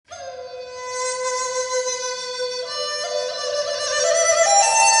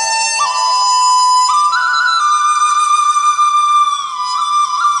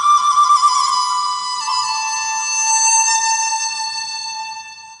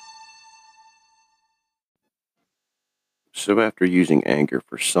So after using Anchor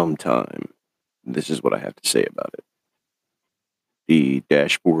for some time, this is what I have to say about it. The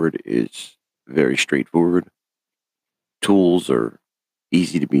dashboard is very straightforward. Tools are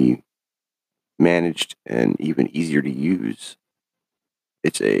easy to be managed and even easier to use.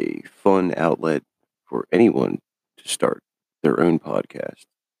 It's a fun outlet for anyone to start their own podcast.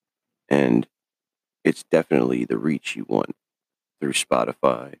 And it's definitely the reach you want through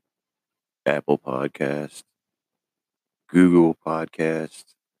Spotify, Apple Podcasts, Google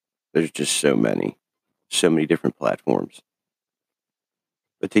Podcasts. There's just so many different platforms.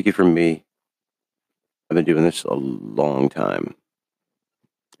 But take it from me, I've been doing this a long time.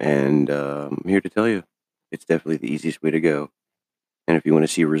 And I'm here to tell you, it's definitely the easiest way to go. And if you want to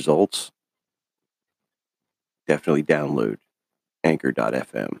see results, definitely download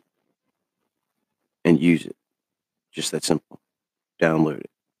anchor.fm and use it. Just that simple. Download it.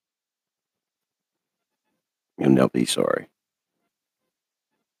 You'll never be sorry.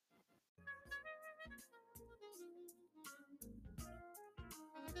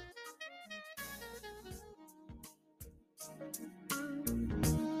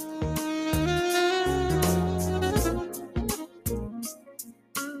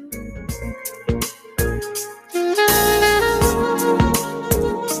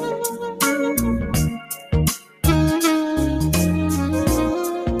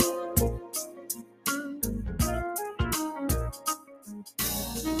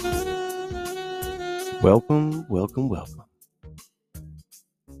 Welcome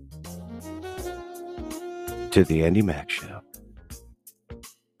to the Andy Mack Show.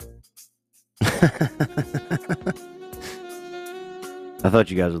 I thought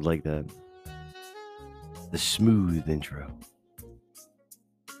you guys would like that. The smooth intro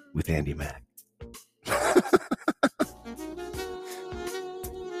with Andy Mack.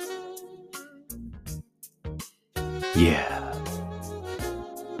 Yeah.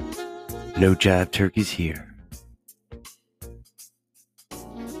 No jive turkeys here.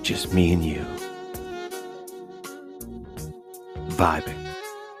 Just me and you. Vibing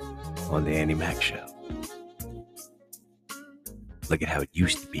on the Andy Mack Show. Look at how it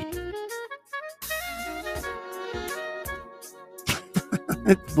used to be.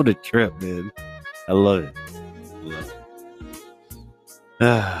 What a trip, man. I love it.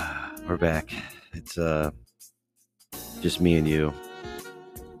 We're back. It's just me and you.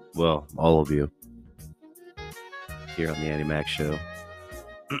 Well, all of you. Here on the Andy Mack Show.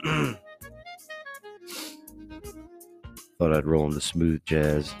 Thought I'd roll in the smooth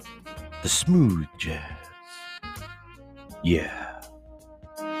jazz. The smooth jazz. Yeah.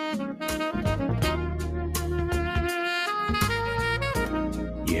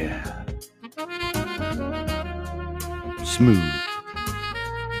 Yeah. Smooth.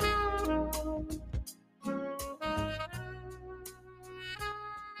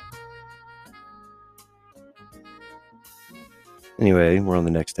 Anyway, we're on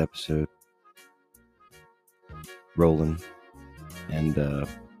the next episode. Rolling. And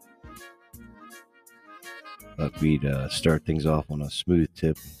thought we'd start things off on a smooth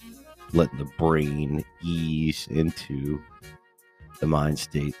tip, letting the brain ease into the mind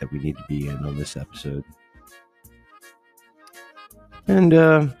state that we need to be in on this episode. And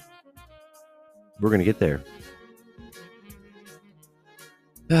we're going to get there.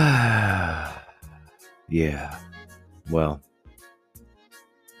 Yeah. Well,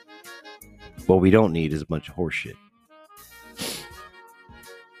 what we don't need is a bunch of horse shit.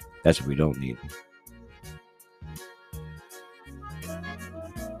 That's what we don't need.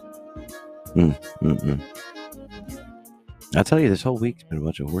 I'll tell you, this whole week's been a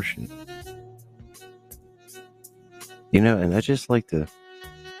bunch of horse shit. You know, and I just like to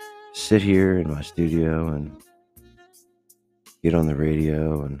sit here in my studio and get on the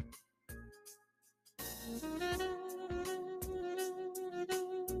radio and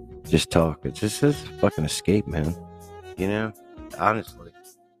just talk. It's just a fucking escape, man. You know, honestly.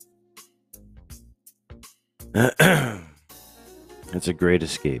 It's a great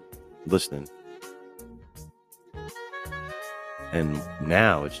escape. Listening. And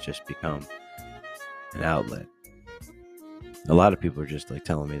now it's just become an outlet. A lot of people are just like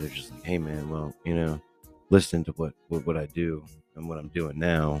telling me, they're just like, hey man, well, you know, listen to what I do and what I'm doing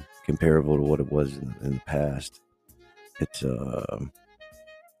now, comparable to what it was in the past. It's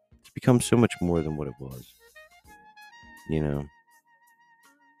become so much more than what it was, you know.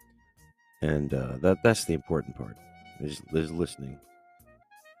 And that's the important part is listening.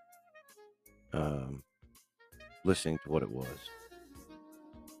 Listening to what it was.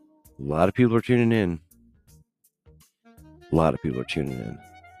 A lot of people are tuning in.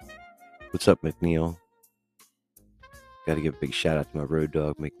 What's up, McNeil? Got to give a big shout out to my road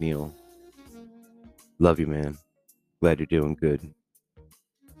dog, McNeil. Love you, man. Glad you're doing good.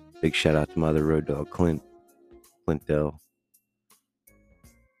 Big shout out to my other road dog, Clint Dell.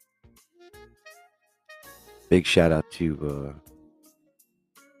 Big shout out to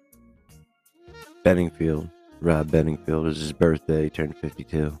Benningfield. Rob Benningfield. It was his birthday. He turned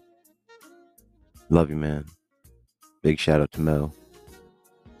 52. Love you, man. Big shout out to Mo.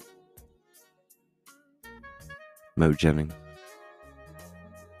 Mo Jennings.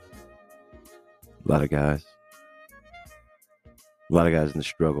 A lot of guys. A lot of guys in the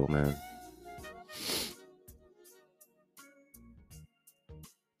struggle, man.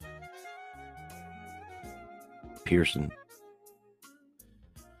 Pearson.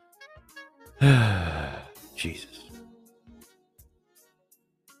 Jesus.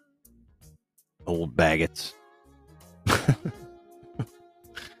 Old Baggots. For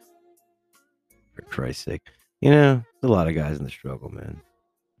Christ's sake. You know, a lot of guys in the struggle, man.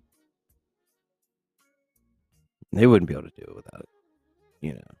 They wouldn't be able to do it without it.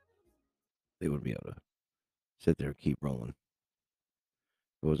 You know, they wouldn't be able to sit there and keep rolling.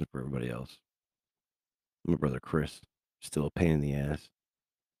 If it wasn't for everybody else. My brother Chris, still a pain in the ass.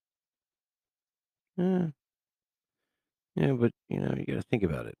 Yeah, but, you know, you got to think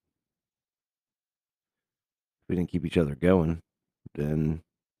about it. If we didn't keep each other going, then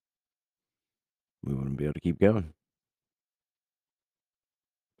we wouldn't be able to keep going.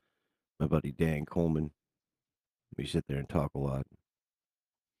 My buddy Dan Coleman, we sit there and talk a lot.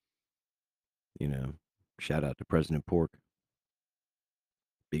 You know, shout out to President Pork.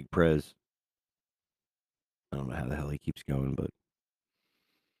 Big Prez. I don't know how the hell he keeps going, but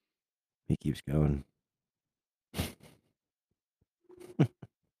he keeps going.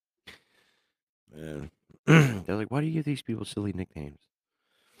 Man. They're like, why do you give these people silly nicknames?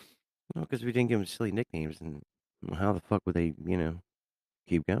 Well, because we didn't give them silly nicknames, and how the fuck would they, you know,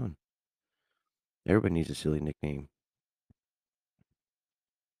 keep going? Everybody needs a silly nickname.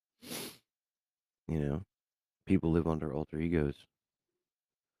 You know, people live under alter egos.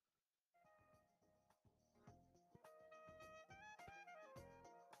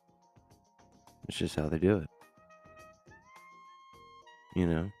 It's just how they do it. You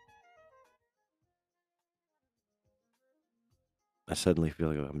know? I suddenly feel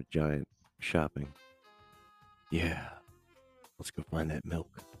like I'm a giant shopping. Yeah. Let's go find that milk.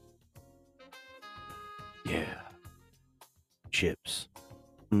 Yeah. Chips.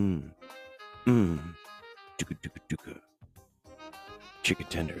 Mmm. Mmm. Chugga chugga chugga. Chicken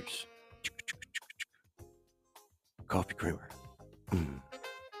tenders. Chugga chugga chugga chugga. Coffee creamer. Mmm.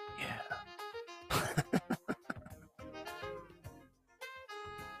 Yeah.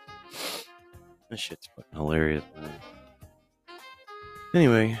 This shit's fucking hilarious, man.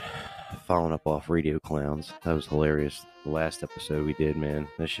 Anyway, following up off Radio Clowns. That was hilarious. The last episode we did, man.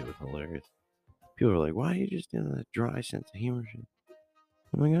 That shit was hilarious. People are like, why are you just doing that dry sense of humor shit?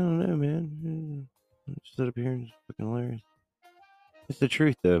 I'm like, I don't know, man. Just sit up here and it's fucking hilarious. It's the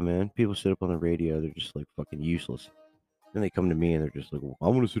truth, though, man. People sit up on the radio, they're just like fucking useless. Then they come to me and they're just like, well, I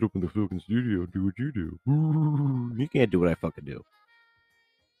want to sit up in the fucking studio and do what you do. You can't do what I fucking do.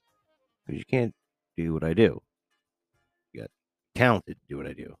 Because you can't do what I do. You got talented to do what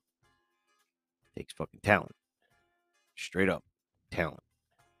I do. It takes fucking talent. Straight up talent.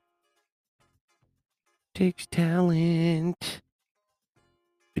 Takes talent.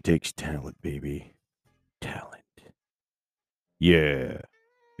 It takes talent, baby. Talent. Yeah.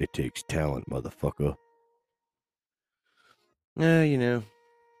 It takes talent, motherfucker. You know.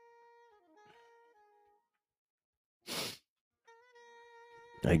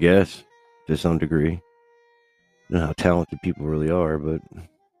 I guess. To some degree. I don't know how talented people really are, but...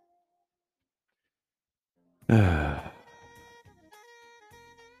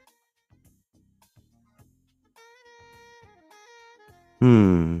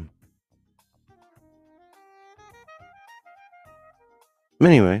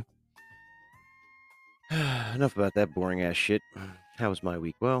 Anyway. Enough about that boring ass shit. How was my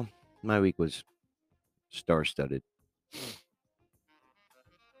week? Well, my week was star-studded.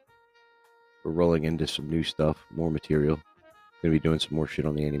 We're rolling into some new stuff, more material. Gonna be doing some more shit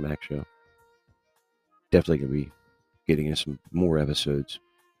on the Andy Mac show. Definitely gonna be getting in some more episodes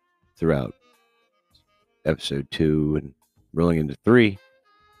throughout episode 2 and rolling into 3.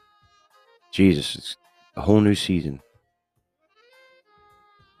 Jesus, it's a whole new season.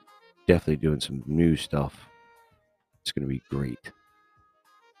 Definitely doing some new stuff. It's gonna be great.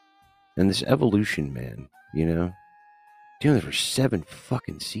 And this evolution, man, you know, doing this for 7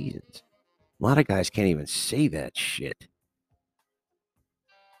 fucking seasons. A lot of guys can't even say that shit.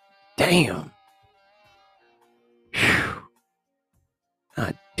 Damn. Whew.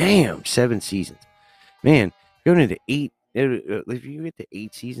 Damn, 7 seasons. Man, going into 8. If you get to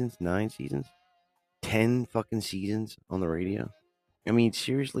 8 seasons, 9 seasons, 10 fucking seasons on the radio. I mean,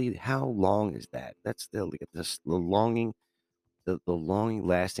 seriously, how long is that? That's the longing, the longing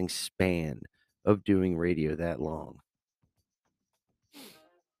lasting span of doing radio that long.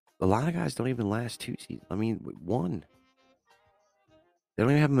 A lot of guys don't even last 2 seasons. I mean, 1. They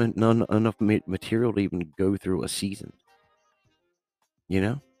don't even have enough material to even go through a season. You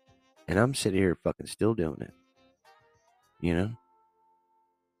know? And I'm sitting here fucking still doing it. You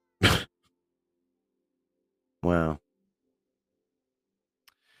know? Wow.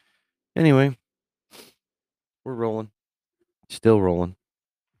 Anyway, we're rolling. Still rolling.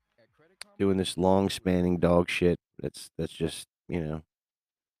 Doing this long spanning dog shit. That's just,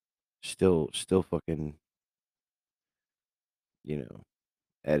 still fucking,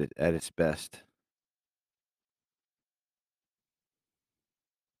 at its best.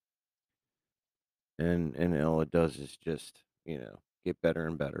 And all it does is just, get better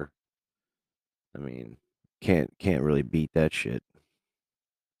and better. I mean, can't really beat that shit.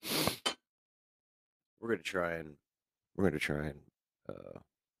 We're gonna try and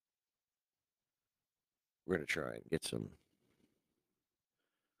get some.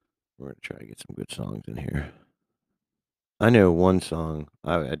 We're gonna try and get some good songs in here. I know one song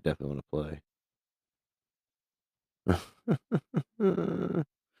I definitely want to play.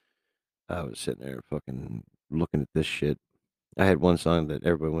 I was sitting there fucking looking at this shit. I had one song that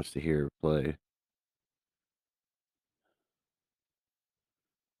everybody wants to hear play.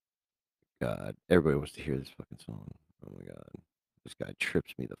 God, everybody wants to hear this fucking song. Oh my god. This guy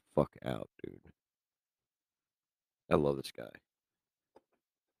trips me the fuck out, dude. I love this guy.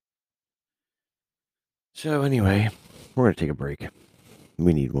 So anyway, we're gonna take a break.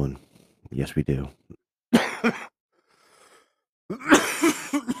 We need one. Yes, we do.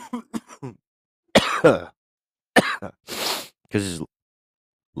 Because it's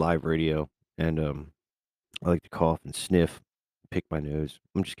live radio, and I like to cough and sniff, pick my nose.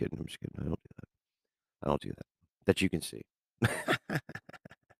 I'm just kidding. I don't do that. That you can see.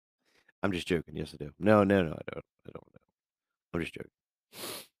 I'm just joking. Yes, I do. No, I don't. I don't know. I'm just joking.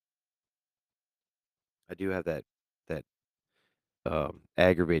 I do have that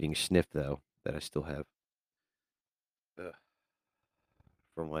aggravating sniff though that I still have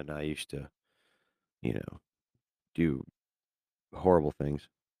from when I used to, do horrible things.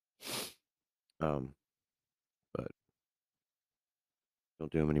 But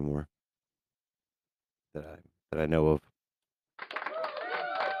don't do them anymore that I know of.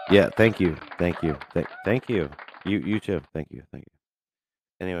 Yeah, thank you. Thank you. You too. Thank you.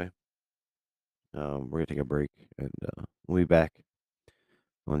 Anyway, we're gonna take a break, and we'll be back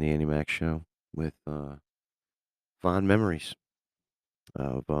on the Andy Mac Show with fond memories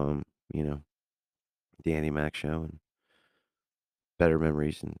of the Andy Mac Show, and better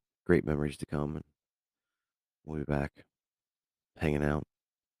memories and great memories to come. And we'll be back hanging out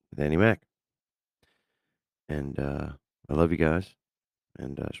with Andy Mac. And I love you guys,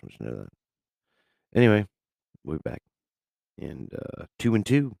 and I just want you to know that. Anyway, we'll be back. And 2 and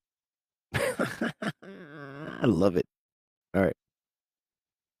 2. I love it. All right.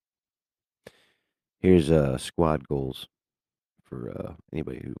 Here's squad goals for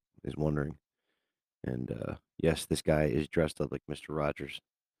anybody who is wondering. And yes, this guy is dressed up like Mr. Rogers.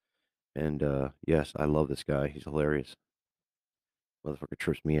 And yes, I love this guy. He's hilarious. Motherfucker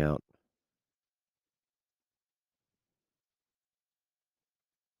trips me out.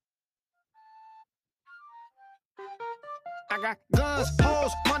 I got guns,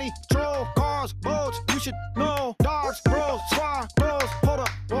 hoes, money, troll, cars, boats. You should know. Dogs, bros, squad, bros. Hold up,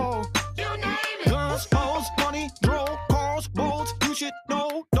 whoa. You name it. Guns, hoes, money, troll, cars, boats. You should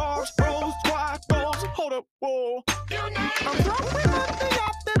know. Dogs, bros, squad, bros. Hold up, whoa. You name it. I'm throwing money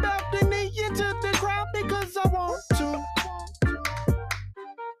off the balcony into the crowd because I want to.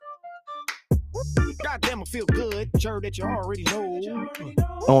 Goddamn, I feel good. Sure that you already know.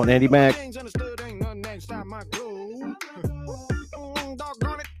 On Andy Mac.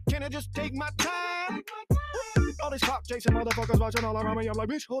 Doggone it, can I just take my time? All these cop chasing motherfuckers watching all around me. I'm like,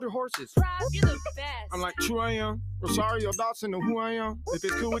 bitch, hold your horses. You're the best. I'm like, true I am. Rosario Dawson know who I am. If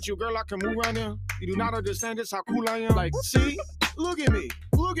it's cool with you, girl, I can move right now. You do not understand just how cool I am. Like, see? Look at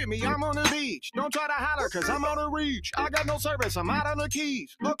me, I'm on the beach. Don't try to holler, cause I'm on the reach. I got no service, I'm out on the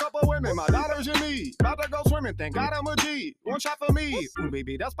keys. Look up a women, my dollars in me. About to go swimming, thank God I'm a G. One shot for me, ooh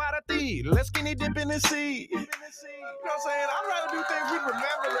baby, that's by the thing. Let's skinny dip in the sea. You know what I'm saying? I'd rather do things we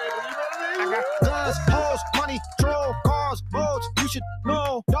remember later, you know what I mean? I got guns, hoes, money, troll, cars, boats. You should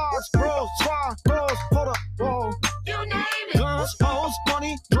know. Dogs, bros, squad, bros. Hold up, whoa. You name it. Guns, hoes,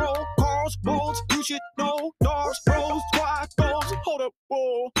 money, troll.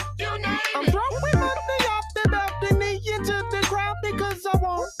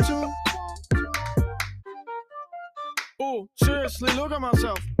 to. Ooh, seriously, look at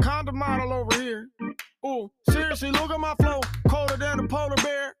myself. Condom model over here. Ooh, seriously, look at my flow. Colder than a polar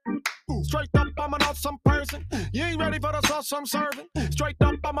bear. Straight up, I'm an awesome person. You ain't ready for the sauce I'm serving. Straight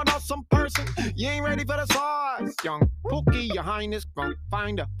up, I'm an awesome person. You ain't ready for the sauce. Young Pookie, your highness, gon'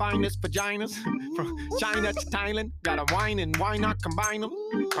 find the finest vaginas. From China to Thailand, gotta wine and why not combine them?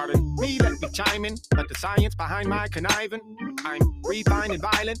 Pardon me, let me chime in. Let the science behind my conniving. I'm refined and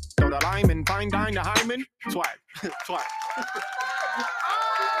violent. Throw the lime and fine dine the hymen. Swag, swag.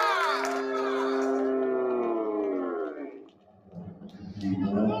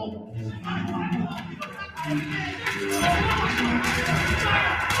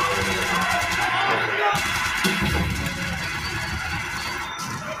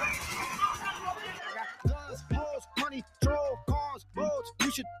 Guns, hoes, money, troll, cars, boats.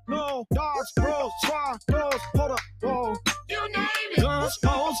 You should know. Dogs, bros, swagos. Hold up, whoa. You name it. Guns,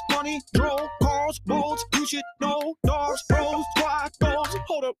 hoes, money, troll, cars, boats. You should know. Dogs, bros, swagos.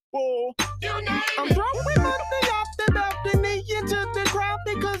 Hold up, whoa. You name it. I'm throwing money off the balcony into the crowd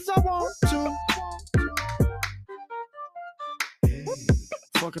because I want to.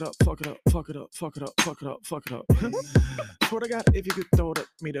 Fuck it up, fuck it up, fuck it up, fuck it up, fuck it up, fuck it up. Swear to God, if you could throw it at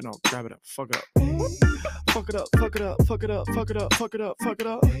me, then I'll grab it up. Fuck it up. Fuck it up, fuck it up, fuck it up, fuck it up, fuck it up, fuck it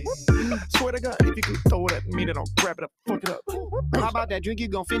up. Swear to God, if you could throw it at me, then I'll grab it up. Fuck it up. How about that drink? You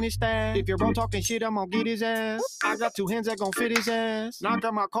gon' finish that? If your bro talking shit, I'm gon' get his ass. I got two hands that gon' fit his ass. Knock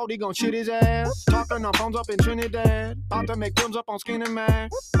out my coat, he gon' shit his ass. Talking on phones up in Trinidad. About to make films up on Skin and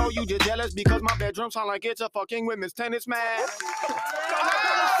Max. Oh, you just jealous because my bedroom sound like it's a fucking women's tennis match.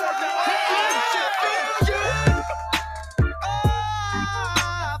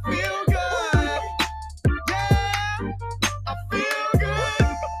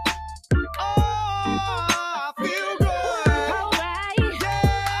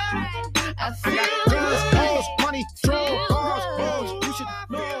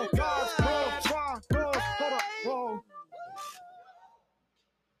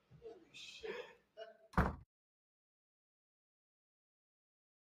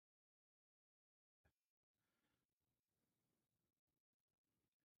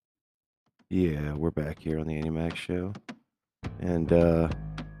 Yeah, we're back here on the Andy Mac Show. And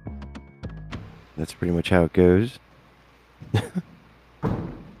that's pretty much how it goes. I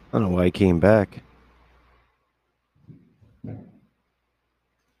don't know why he came back.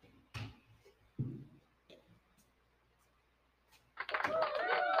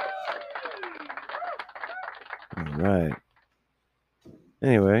 All right.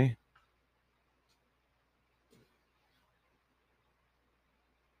 Anyway.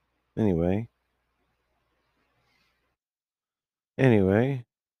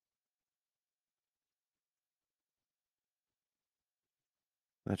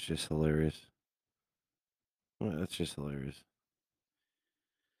 That's just hilarious. Well, that's just hilarious.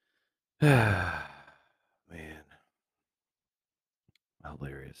 Man.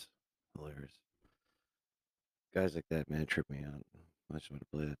 Hilarious. Guys like that, man, trip me out. I just want to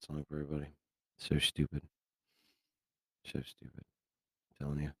play that song for everybody. So stupid. I'm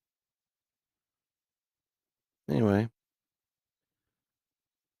telling you. Anyway.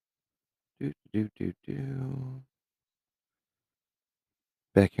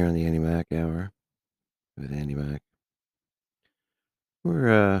 Back here on the Andy Mac Hour with Andy Mac.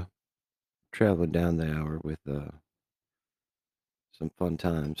 We're traveling down the hour with some fun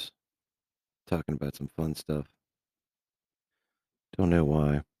times. Talking about some fun stuff. Don't know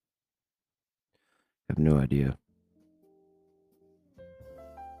why. Have no idea.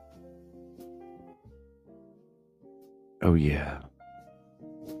 Oh yeah.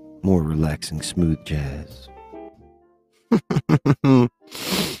 More relaxing, smooth jazz. I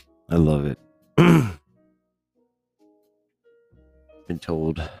love it. Been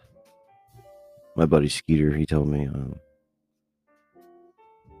told. My buddy Skeeter, he told me.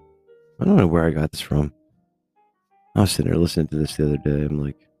 I don't know where I got this from. I was sitting there listening to this the other day. I'm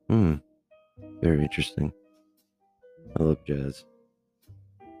like, very interesting. I love jazz.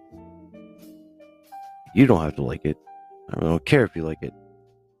 You don't have to like it. I don't care if you like it.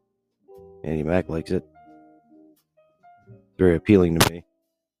 Andy Mac likes it. It's very appealing to me.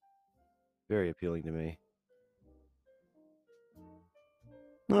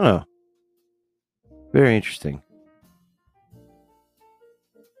 Oh. Very interesting.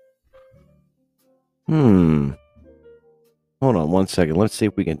 Hold on one second. Let's see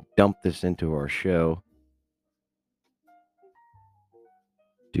if we can dump this into our show.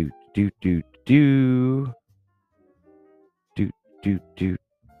 Do.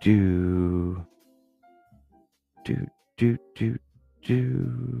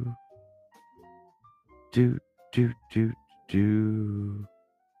 do do do do do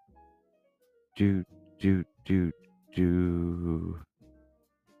do do do do.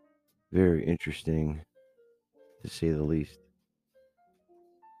 Very interesting, to say the least.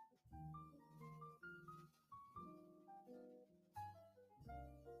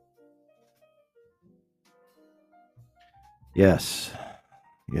 Yes,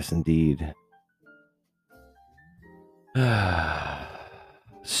 yes, indeed.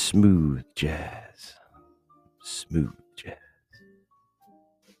 Smooth jazz. Smooth jazz.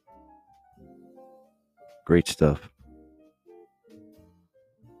 Great stuff.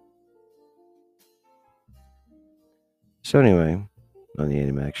 So anyway, on the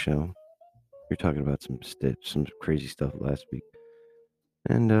Andy Mac show, we were talking about some crazy stuff last week,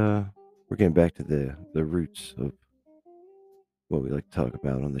 and we're getting back to the roots of what we like to talk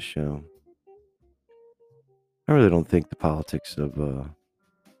about on the show. I really don't think the politics of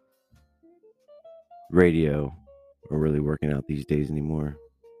radio are really working out these days anymore.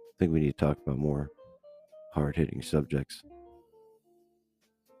 I think we need to talk about more hard-hitting subjects,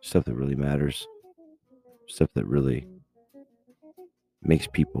 stuff that really matters, stuff that really makes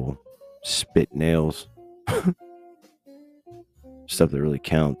people spit nails, stuff that really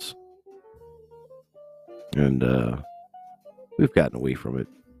counts. And we've gotten away from it,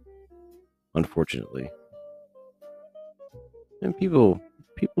 unfortunately. And people,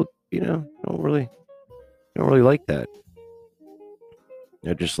 don't really like that.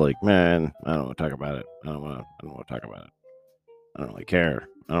 They're just like, man, I don't want to talk about it. I don't want to talk about it. I don't really care.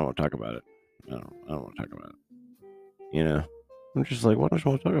 I don't want to talk about it. I don't want to talk about it. I'm just like, why don't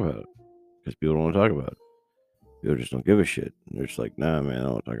you want to talk about it? Because people don't want to talk about it. People just don't give a shit. And they're just like, nah, man, I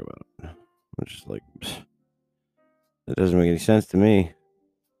don't want to talk about it. I'm just like, that doesn't make any sense to me.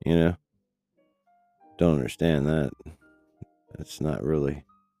 Don't understand that. That's not really.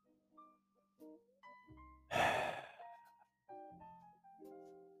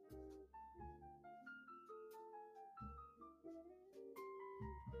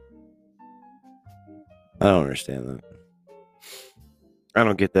 I don't understand that. I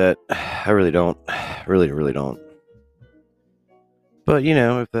don't get that. I really don't. Really don't. But,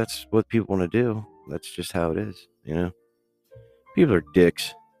 if that's what people want to do, that's just how it is, People are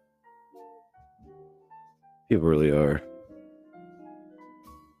dicks. People really are.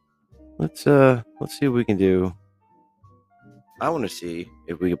 Let's see what we can do. I want to see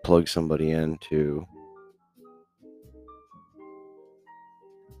if we can plug somebody into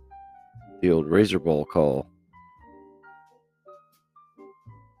the old razor ball call.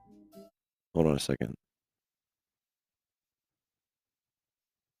 Hold on a second.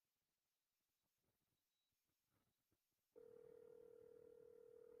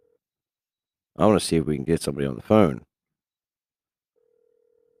 I want to see if we can get somebody on the phone.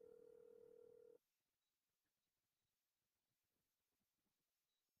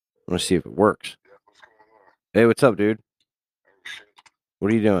 I want to see if it works. Hey, what's up, dude?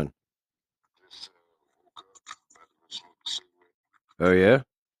 What are you doing? Oh, yeah?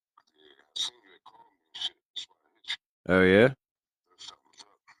 Oh, yeah?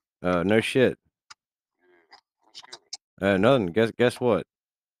 No shit. Nothing. Guess what?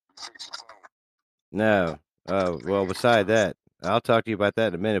 No. Well, beside that, I'll talk to you about that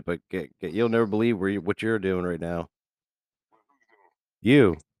in a minute. But you'll never believe what you're doing right now.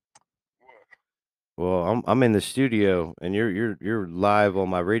 You. Well, I'm in the studio, and you're live on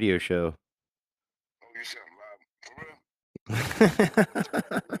my radio show.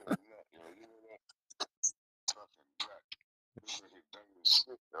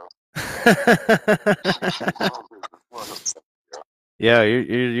 Yeah,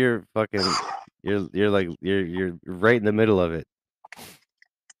 you're fucking you're like you're right in the middle of it.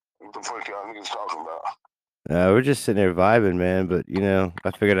 What the fuck y'all niggas talking about? We're just sitting there vibing, man. But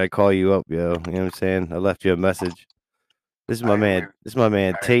I figured I'd call you up, yo. You know what I'm saying? I left you a message. This is my man. This is my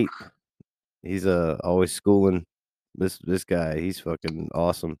man Tate. He's always schooling this guy. He's fucking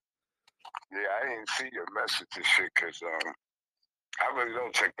awesome. Yeah, I didn't see your message and shit because I really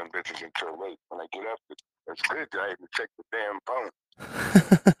don't check them bitches until late. When I get up, it's good that I even check the damn phone.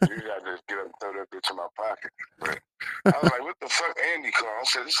 Usually I just get up and throw that bitch in my pocket. But I was like, what the fuck, Andy called? I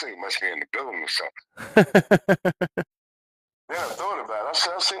said, this thing must be in the building or something. Yeah, I thought about it. I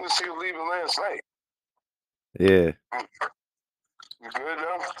said, I seen this nigga leaving last night. Yeah. You good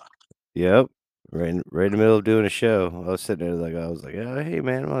though? Yep. Right in the middle of doing a show. I was sitting there I was like, oh, hey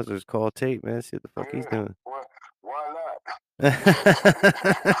man, I might as well just call Tate, man, see what the fuck he's doing. Why not?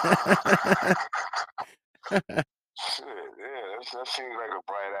 Shit, yeah, that seems like a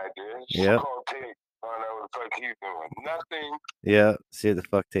bright idea. Just call Tate. I don't know what the fuck he's doing. Nothing. Yeah. See what the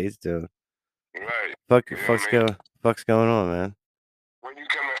fuck Tate's doing. Right. Fuck's You know what I mean? going on, man? When you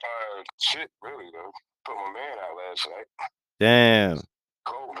come shit, really though. Put my man out last night. Damn.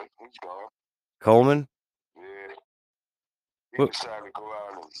 Coleman, he's gone. Coleman? Yeah. He What? decided to go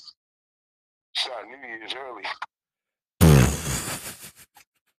out and start New Year's early.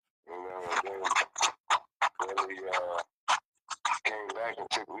 You know, and then he came back and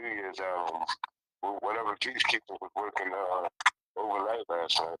took New Year's out on whatever peacekeeper was working overnight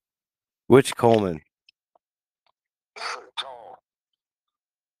last night. Which Coleman?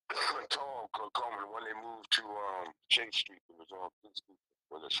 Tall Coleman, when they moved to Chase Street, it was on peacekeeper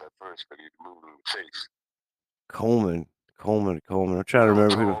with us at first, but he moved to Chase. Coleman. I'm trying to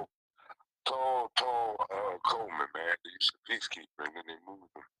remember who. Tall Coleman, man. They used to peacekeeper, and then they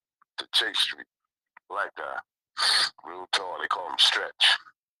moved him to Chase Street. Black guy, real tall. They call him Stretch.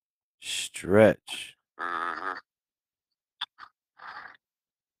 Stretch. Mm-hmm.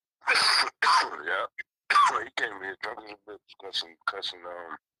 Yeah. He came here drunk as a bitch, cussing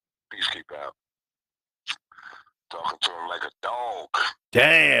peacekeeper out. Talking to him like a dog.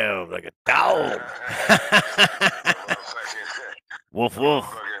 Damn, like a dog. Woof woof.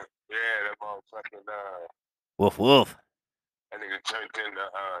 Yeah, that motherfucking woof woof. That nigga turned into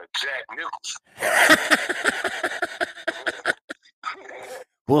Jack Nichols.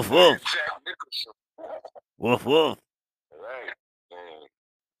 Woof woof. Jack Nicholson. Woof woof. Right.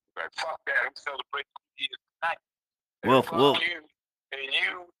 Like, fuck that. I'm celebrating New Year's tonight. Woof woof. You, and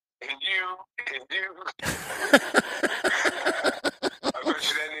you, and you, and you. I bet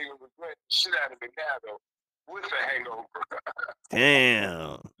you that nigga was regret the shit out of me now, though. With a hangover.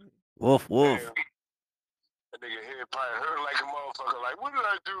 Damn. Woof woof. Damn. That nigga head probably hurt like a motherfucker. Like, what did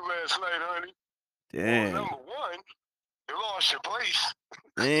I do last night, honey? Damn. Well, number one, you lost your place.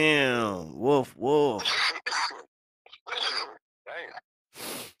 Damn. Woof woof. Damn.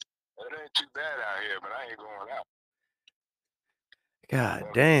 It ain't too bad out here, but I ain't going out.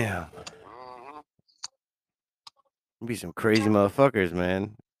 God damn. Mm-hmm. Be some crazy motherfuckers,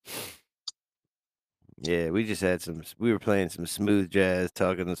 man. Yeah, we were playing some smooth jazz,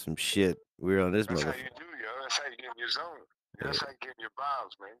 talking to some shit. We were on this That's motherfucker. how you do, yo. That's how you get in your zone. That's how you get in your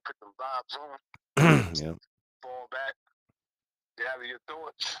vibes, man. Put them vibes on. Yeah. Fall back. Gather your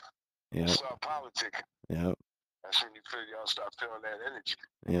thoughts. Yeah. Start politicking. Yeah. That's when you feel y'all start feeling that energy.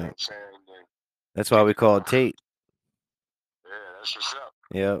 Yeah. You know what I'm saying? And that's why we called Tate. Yeah, that's what's up.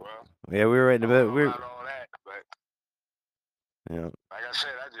 Yeah. Well, yeah, we were right in the middle. We were about all that, but yeah. Like I said,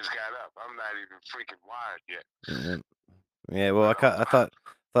 I just got up. I'm not even freaking wired yet. Yeah, well, I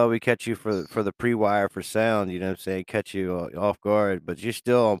thought we catch you for the pre-wire for sound. You know what I'm saying? Catch you off guard, but you're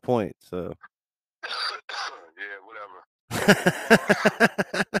still on point. So. Yeah, whatever. What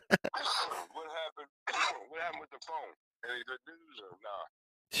happened? What happened with the phone? Any good news or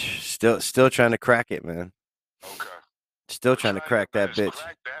nah? Still trying to crack it, man. Okay. Still trying to crack that bitch.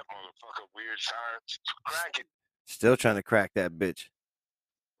 Crack that motherfucker. Weird science. Crack it. Still trying to crack that bitch.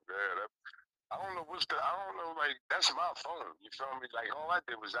 Yeah, I don't know like, that's my phone. You feel me? Like, all I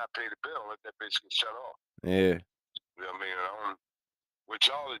did was I paid the bill and let that bitch get shut off. Yeah. You know what I mean? What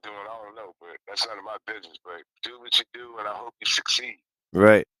y'all are doing, I don't know, but that's none of my business. But do what you do, and I hope you succeed.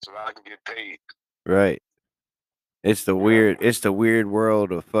 Right. So I can get paid. Right. It's the weird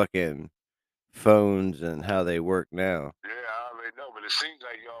world of fucking phones and how they work now. Yeah, I already know, but it seems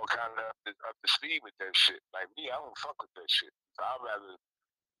like y'all kind of up to speed with that shit. Like me, I don't fuck with that shit. So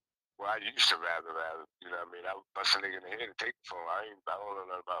I used to rather, you know what I mean? I would bust a nigga in the head and take the phone. I don't know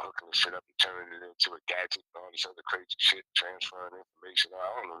nothing about hooking the shit up and turning it into a gadget and all this other crazy shit, transferring information. I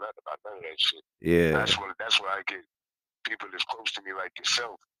don't know nothing about none of that shit. Yeah. That's where I get people that's close to me like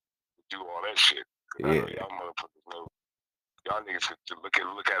yourself to do all that shit. Yeah. Y'all motherfuckers know. Y'all niggas to look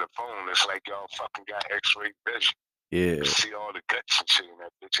at a phone, it's like y'all fucking got X-ray vision. Yeah. You see all the guts and shit in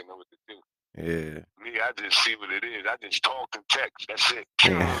that bitch and know what to do. Yeah. Me, I just see what it is. I just talk and text. That's it.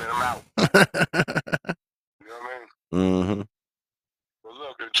 And I'm out. You know what I mean? Mm-hmm. Well,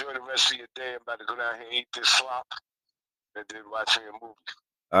 look, enjoy the rest of your day. I'm about to go down here and eat this slop and then watch me a movie.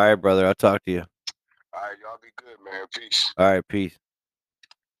 All right, brother. I'll talk to you. All right, y'all be good, man. Peace. All right, peace.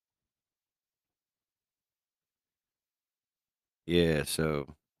 Yeah,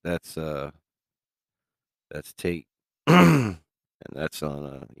 so that's Tate. And that's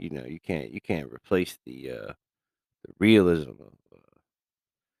on you can't replace the realism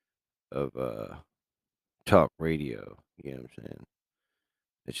of talk radio, you know what I'm saying?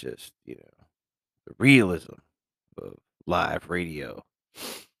 It's just, the realism of live radio,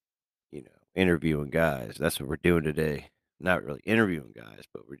 interviewing guys. That's what we're doing today. Not really interviewing guys,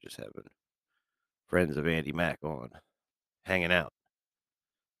 but we're just having friends of Andy Mack on, hanging out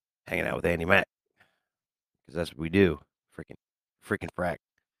with Andy Mack, because that's what we do. Freaking frack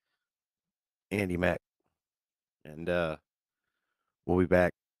Andy Mack, and we'll be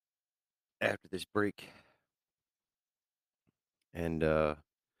back after this break, and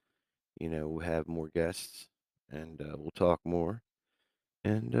we'll have more guests, and we'll talk more,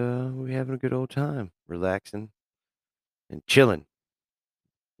 and we're having a good old time, relaxing and chilling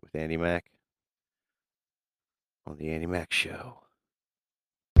with Andy Mack on the Andy Mack Show.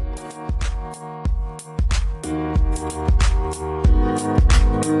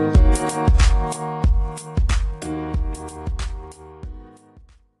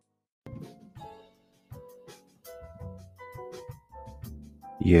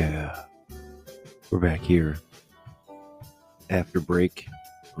 Yeah, we're back here after break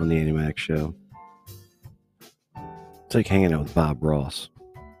on the Andy Mack Show. It's like hanging out with Bob Ross.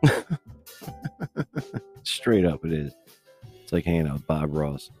 Straight up, it is. It's like hanging out with Bob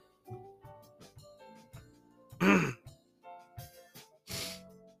Ross.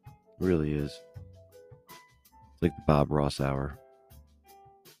 Really is. It's like the Bob Ross hour.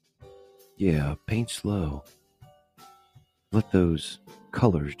 Yeah, paint slow. Let those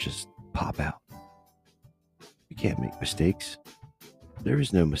colors just pop out. You can't make mistakes. There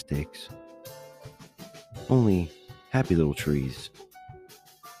is no mistakes. Only happy little trees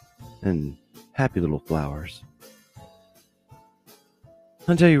and happy little flowers.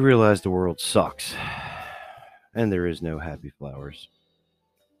 Until you realize the world sucks and there is no happy flowers.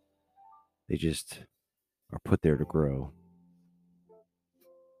 They just are put there to grow.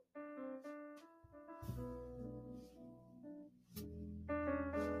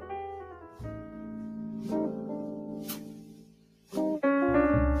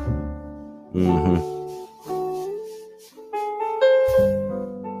 Mm-hmm.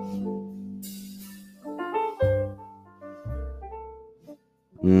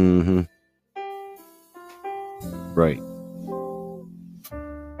 Mm-hmm. Right.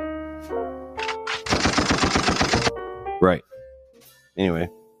 Right. Anyway,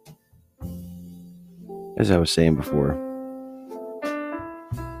 as I was saying before,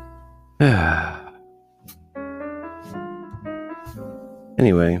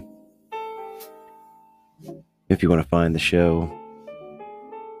 anyway, if you want to find the show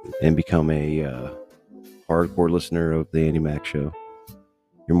and become a hardcore listener of the Andy Mack Show,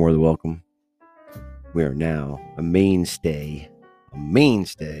 you're more than welcome. We are now a mainstay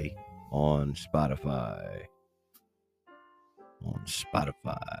on Spotify.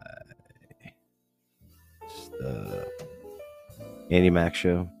 It's the Andy Mack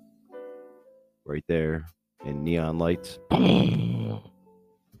Show right there in neon lights.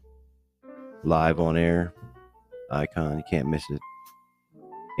 Live on air icon. You can't miss it.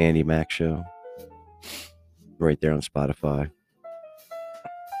 Andy Mack Show right there on Spotify.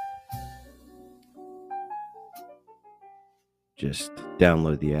 Just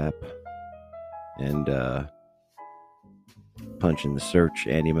download the app and punch in the search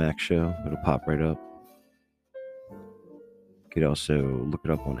Andy Mack Show. It'll pop right up. You could also look it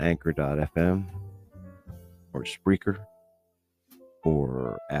up on Anchor.fm or Spreaker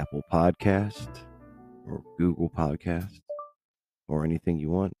or Apple Podcast or Google Podcast or anything you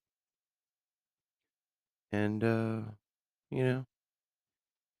want. And, you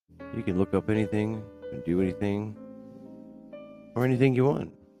can look up anything and do anything or anything you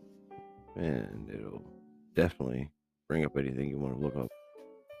want. And it'll definitely bring up anything you want to look up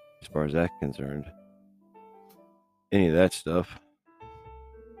as far as that's concerned. Any of that stuff.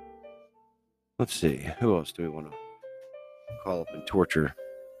 Let's see. Who else do we want to call up and torture?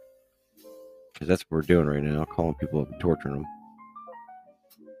 Because that's what we're doing right now. Calling people up and torturing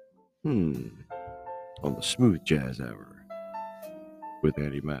them. On the Smooth Jazz Hour with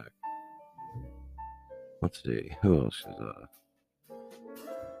Andy Mack. Let's see. Who else is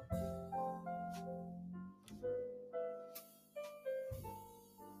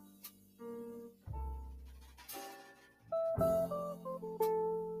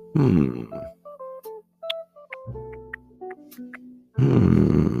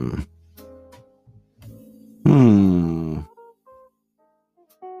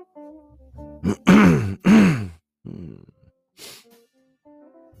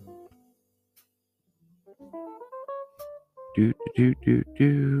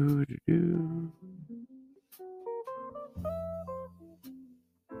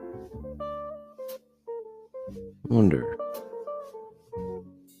Wonder.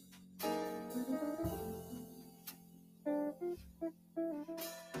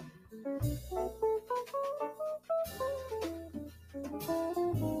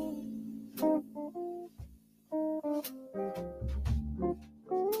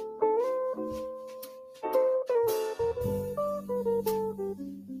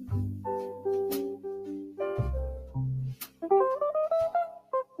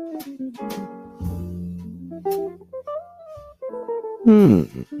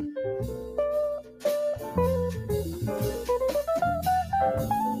 Let's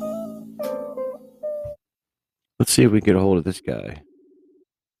see if we can get a hold of this guy.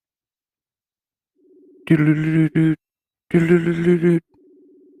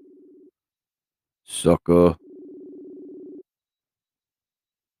 Sucker.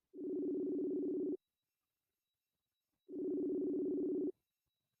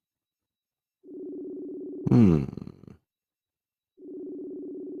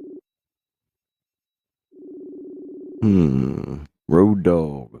 Road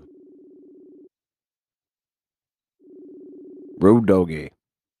dog. Road doggy.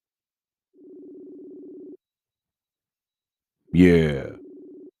 Yeah.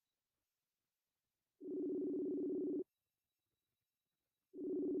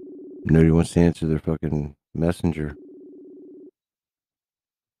 Nobody wants to answer their fucking messenger.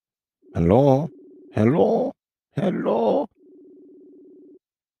 Hello? Hello? Hello?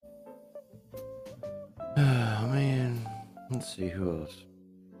 Oh, man. Let's see who else.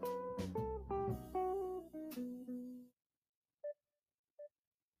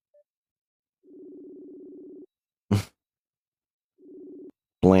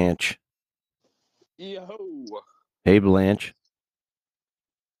 Blanche. Yo, Hey, Blanche.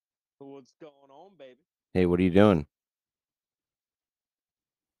 what's going on, baby? Hey, what are you doing?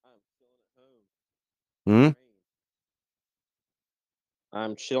 I'm chilling at home.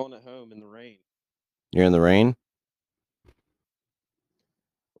 I'm chilling at home in the rain. You're in the rain?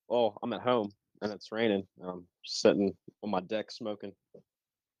 Oh, I'm at home and it's raining. I'm sitting on my deck smoking.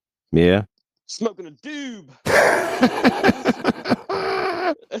 Yeah. Smoking a doob.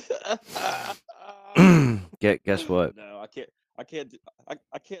 Guess what? No, I can't do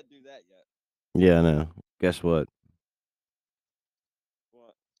that yet. Yeah, I know. Guess what?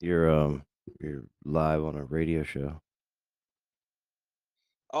 What? You're live on a radio show.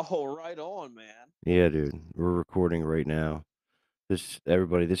 Oh, right on, man. Yeah, dude. We're recording right now. This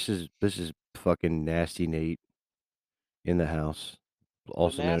is fucking Nasty Nate in the house.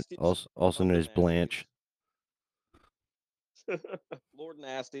 Also known as Blanche. Lord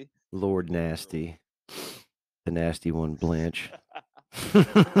Nasty. Lord Nasty. The nasty one, Blanche.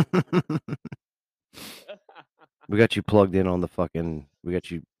 We got you plugged in on the fucking. We got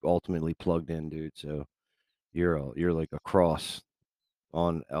you ultimately plugged in, dude. So you're like across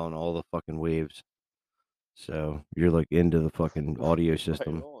on all the fucking waves. So you're like into the fucking audio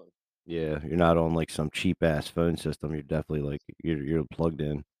system. Right on. Yeah, you're not on like some cheap ass phone system. You're definitely like you're plugged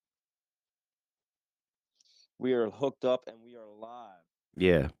in. We are hooked up and we are live.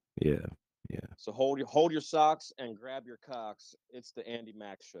 Yeah. So hold your socks and grab your cocks. It's the Andy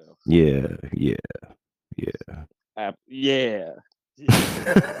Mack Show. Yeah. Yeah.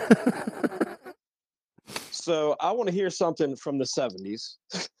 So I want to hear something from the 70s.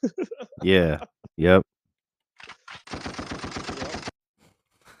 Yeah. Yep.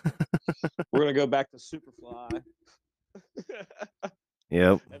 We're gonna go back to Superfly.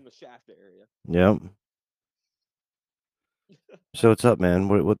 Yep. And the Shaft area. Yep. So what's up, man?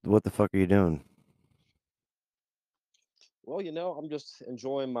 What the fuck are you doing? Well, I'm just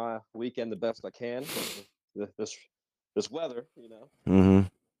enjoying my weekend the best I can. This weather, Mm-hmm.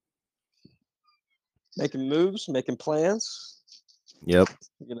 Making moves, making plans. Yep.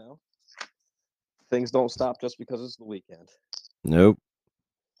 Things don't stop just because it's the weekend. Nope.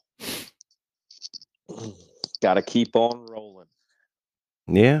 Got to keep on rolling.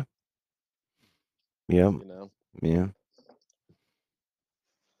 Yeah. Yep. Yeah.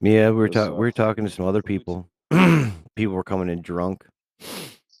 Yeah, we were talking to some other people. People were coming in drunk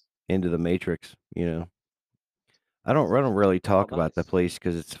into the Matrix, I don't really talk about the place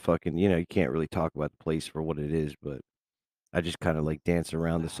because it's fucking, you can't really talk about the place for what it is, but I just kind of like dance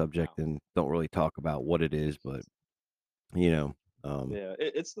around the subject and don't really talk about what it is, but yeah,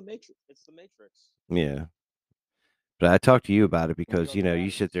 it's the Matrix. It's the Matrix. Yeah. But I talked to you about it because,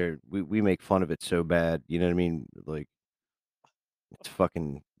 you sit there, we make fun of it so bad, you know what I mean? Like, it's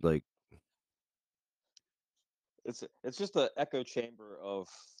fucking like it's just an echo chamber of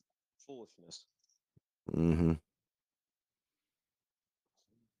foolishness. Mm-hmm.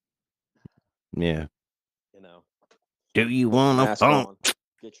 Yeah. Do you want a phone?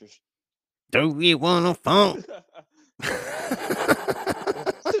 Get your. Do you want a phone?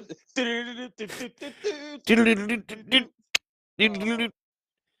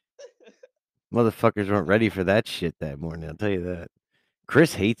 Motherfuckers weren't ready for that shit that morning, I'll tell you that.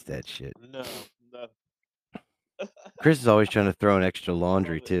 Chris hates that shit. No. Chris is always trying to throw in extra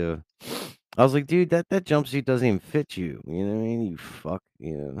laundry too. I was like, dude, that jumpsuit doesn't even fit you. You know what I mean? You fuck.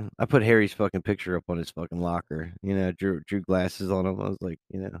 You know. I put Harry's fucking picture up on his fucking locker. You know, drew glasses on him. I was like,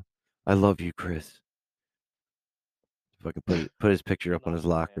 you know, I love you, Chris. Fucking put his picture up on his Nah,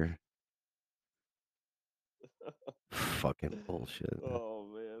 man. locker. Fucking bullshit. Oh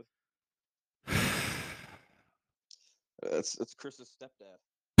man, it's Chris's stepdad.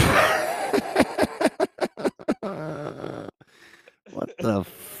 What the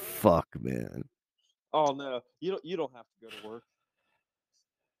fuck, man? Oh no, you don't have to go to work.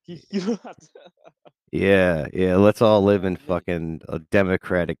 You don't have to. Yeah, let's all live in Me. fucking a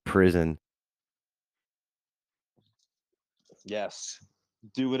democratic prison. Yes.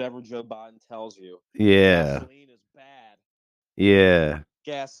 Do whatever Joe Biden tells you. Yeah. Gasoline is bad. Yeah.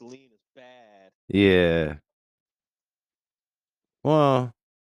 Gasoline is bad. Yeah. Well,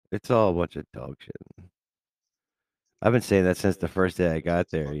 it's all a bunch of dog shit. I've been saying that since the first day I got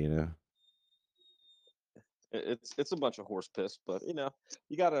there, you know. It's a bunch of horse piss, but you know,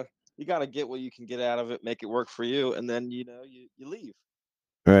 you gotta get what you can get out of it, make it work for you, and then you know you leave.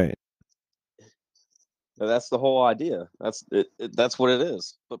 Right. Now, that's the whole idea. That's it. That's what it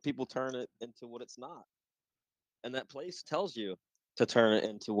is. But people turn it into what it's not, and that place tells you to turn it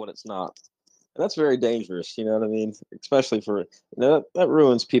into what it's not. And that's very dangerous. You know what I mean? Especially for that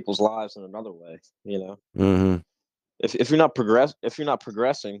ruins people's lives in another way. You know, Mm-hmm. if you're not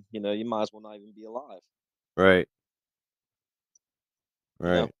progressing, you know, you might as well not even be alive. Right. You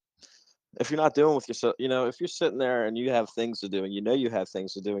know? Right. If you're not doing with yourself, you know, if you're sitting there and you have things to do and you know you have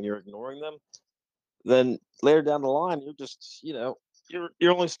things to do and you're ignoring them, then later down the line, you're just, you know,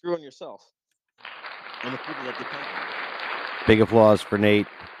 you're only screwing yourself and the people that depend on you. Big applause for Nate.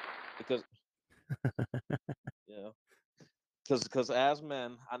 Because, you know, because as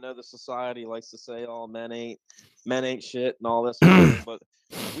men, I know the society likes to say, "Oh, men ain't shit" and all this, but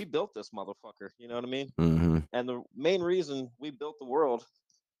we built this motherfucker. You know what I mean? Mm-hmm. And the main reason we built the world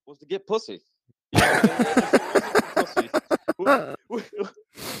was to get pussy. You know what I mean? If it wasn't for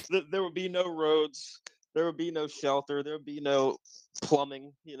pussy, there would be no roads, there would be no shelter, there would be no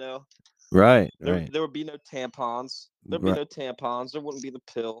plumbing. You know, Right. there would be no tampons. There'd be no tampons. There wouldn't be the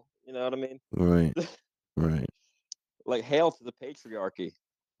pill. You know what I mean? Right. Right. Like hail to the patriarchy.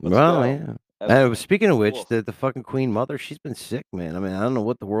 Let's Well, go. yeah. Speaking of which, the fucking Queen Mother, she's been sick, man. I mean, I don't know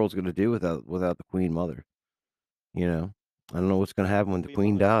what the world's gonna do without the Queen Mother. You know, I don't know what's gonna happen when the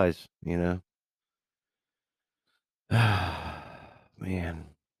Queen dies. You know, man.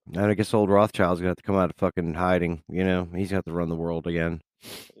 And I guess old Rothschild's gonna have to come out of fucking hiding. You know, he's gonna have to run the world again.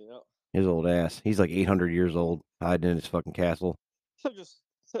 Yeah. His old ass. He's like 800 years old, hiding in his fucking castle.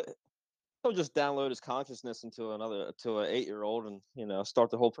 He'll just download his consciousness into an 8-year-old and you know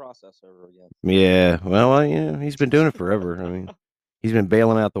start the whole process over again. Yeah, well, you know, he's been doing it forever. I mean, he's been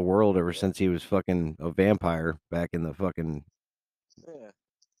bailing out the world ever since he was fucking a vampire back in the fucking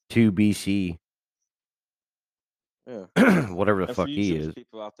 2 BC. Yeah. Whatever the and fuck for you he Jewish is.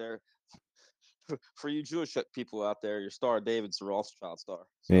 people out there, for you Jewish people out there, your Star of David's the Rothschild star.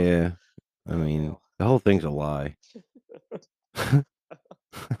 So, yeah, I mean, the whole thing's a lie.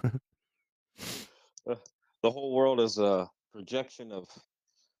 The whole world is a projection of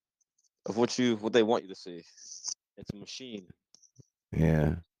what they want you to see. It's a machine.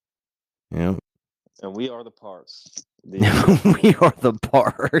 Yeah. Yeah. And we are the parts. We are the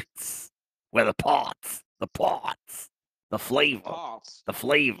parts. We're the parts. The parts. The flavor. The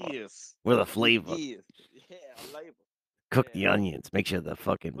flavor. Yes. We're the flavor. Yes. Yeah, flavor. Cook the onions. Make sure they're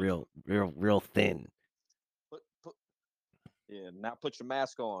fucking real thin. Yeah, now put your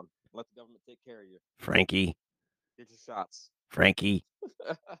mask on. Let the government take care of you. Frankie. Get your shots. Frankie.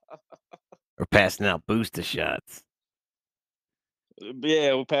 We're passing out booster shots.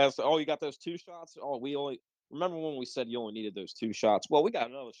 Yeah, we passed. Oh, you got those 2 shots? Oh, we only remember when we said you only needed those 2 shots. Well, we got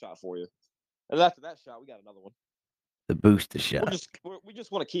another shot for you. And after that shot, we got another one. The booster shot. We just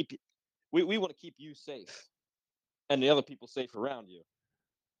want to keep we want to keep you safe and the other people safe around you.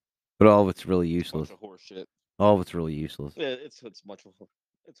 But all of it's really useless. Bunch of horse shit. All of it's really useless. Yeah, it's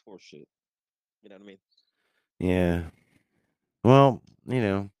horse shit. You know what I mean? Yeah. Well, you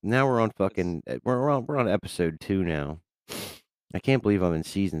know, now we're on fucking we're on episode 2 now. I can't believe I'm in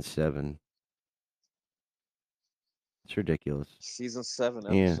season 7. It's ridiculous. Season 7,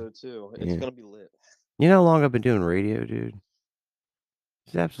 episode 2. It's gonna be lit. You know how long I've been doing radio, dude?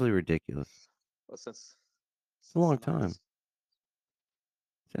 It's absolutely ridiculous. Well, it's a long time.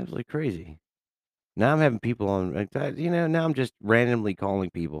 It's absolutely crazy. Now I'm having people on, you know, now I'm just randomly calling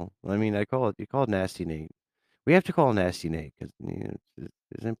people. I mean, you call it Nasty Nate. We have to call Nasty Nate because, you know,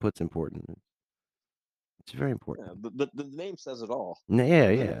 his input's important. It's very important. The name says it all.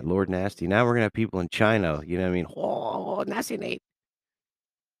 Yeah. Lord Nasty. Now we're gonna have people in China. You know what I mean? Oh, Nasty Nate.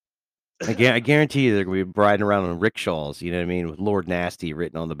 I guarantee you they're gonna be riding around on rickshaws. You know what I mean? With Lord Nasty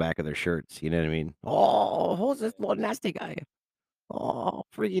written on the back of their shirts. You know what I mean? Oh, who's this Lord Nasty guy? Oh,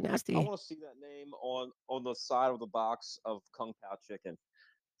 freaky I nasty. want to see that name on the side of the box of Kung Pao chicken.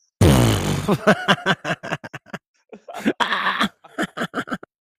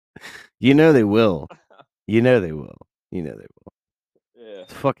 You know they will. You know they will. You know they will. Yeah.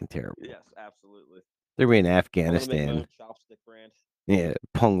 It's fucking terrible. Yes, absolutely. They're in I'm gonna make my Afghanistan. own chopstick brand. Yeah,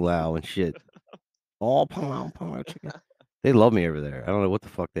 Pung Lao and shit. All Pung Lao chicken. They love me over there. I don't know what the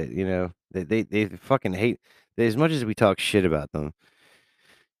fuck they fucking hate. As much as we talk shit about them,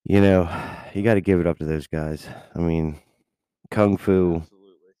 you got to give it up to those guys. I mean, Kung Fu,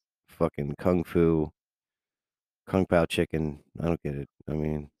 Absolutely. fucking Kung Fu, Kung Pao chicken. I don't get it. I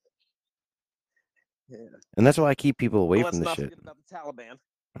mean, yeah. And that's why I keep people away Let's from the not shit. forget about the Taliban.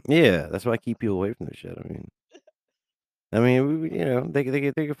 Yeah, that's why I keep people away from the shit. I mean,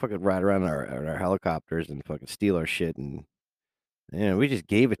 they could fucking ride around our helicopters and fucking steal our shit, and we just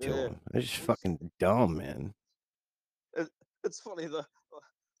gave it to them. They're just fucking dumb, man. It's funny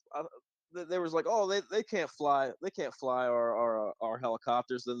there was like, oh, they can't fly our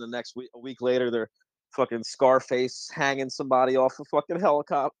helicopters. Then the next week, a week later, they're fucking Scarface hanging somebody off a fucking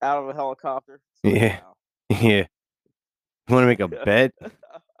helicopter out of a helicopter. Like, yeah, wow. Yeah. You want to make a bet?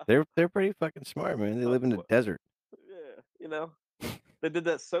 They're pretty fucking smart, man. They live in the desert. Yeah, they did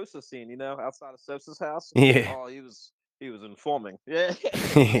that Sosa scene, outside of Sosa's house. Yeah. Oh, he was informing. Yeah.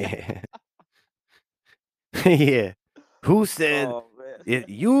 Yeah. Who said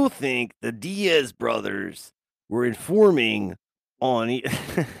you think the Diaz brothers were informing on It's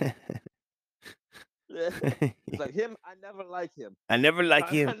like him. I never like him. I never like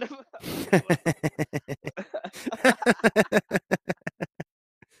him.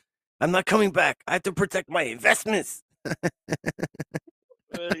 I'm not coming back. I have to protect my investments. Yeah,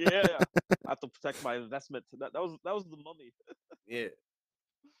 I have to protect my investment. That was the Mummy. Yeah.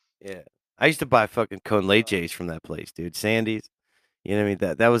 I used to buy fucking con leches from that place, dude. Sandy's. You know what I mean?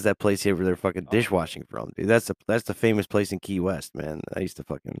 That was that place over there fucking dishwashing from, dude. That's the famous place in Key West, man. I used to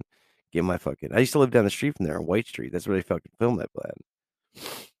fucking get my fucking. I used to live down the street from there on White Street. That's where they fucking filmed that plan.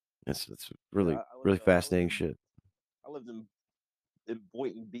 It's really really fascinating shit. I lived in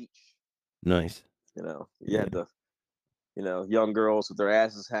Boynton Beach. Nice. You had the young girls with their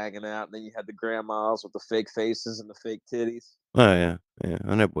asses hanging out, and then you had the grandmas with the fake faces and the fake titties. Oh yeah.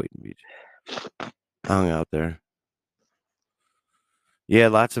 I know Boynton Beach. I hung out there. Yeah,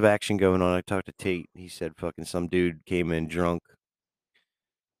 lots of action going on. I talked to Tate. He said fucking some dude came in drunk.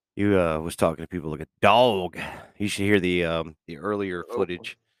 He was talking to people like a dog. You should hear the earlier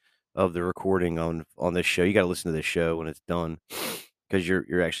footage of the recording on this show. You got to listen to this show when it's done because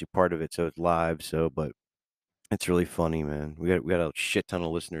you're actually part of it, so it's live. So, but it's really funny, man. We got a shit ton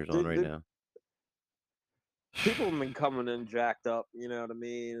of listeners on right now. People have been coming in jacked up, you know what I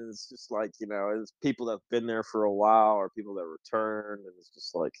mean? It's just like, it's people that have been there for a while or people that return, and it's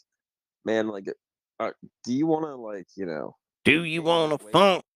just like, man, like, do you want to, like, do you want to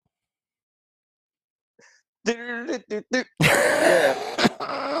funk? Yeah.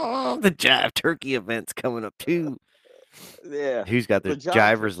 The Jive Turkey event's coming up too. Yeah. Who's got their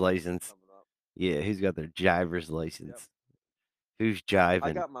jiver's license? Yeah, who's got their jiver's license? Yep. Who's jiving?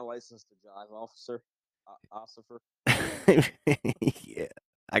 I got my license to jive, officer. Yeah,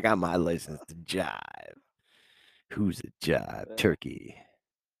 I got my license to jive. Who's a jive turkey?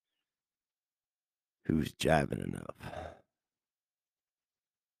 Who's jiving enough? I'm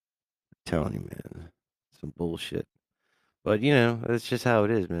telling you, man, some bullshit. But that's just how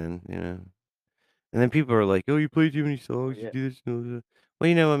it is, man. And then people are like, "Oh, you play too many songs. You do this." Well,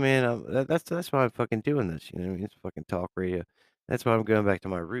 you know what, man? That's why I'm fucking doing this. You know what I mean? It's fucking talk radio. That's why I'm going back to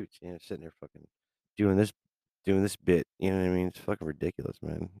my roots. Sitting there fucking doing this bit. You know what I mean? It's fucking ridiculous,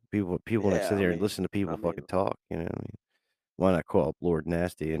 man. People want to sit there and listen to people fucking talk. You know what I mean? Why not call up Lord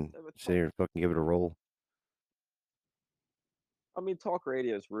Nasty and sit here and fucking give it a roll? I mean, talk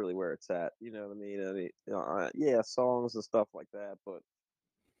radio is really where it's at. You know what I mean? Yeah, songs and stuff like that, but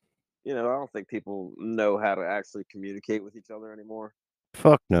I don't think people know how to actually communicate with each other anymore.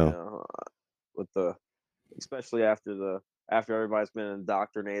 Fuck no. Especially after everybody's been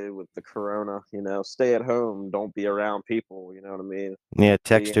indoctrinated with the corona, stay at home, don't be around people. You know what I mean? Yeah,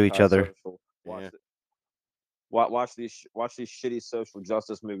 text to each other. Watch these shitty social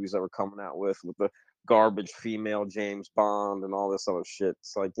justice movies that we're coming out with the garbage female James Bond and all this other shit.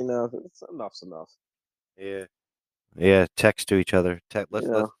 It's like, enough's enough. Yeah. Yeah, text to each other.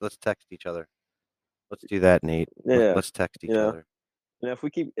 Let's text each other. Let's do that, Nate. Yeah, Let's text each you know, other. if we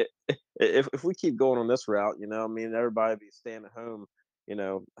keep if we keep going on this route, I mean, everybody be staying at home,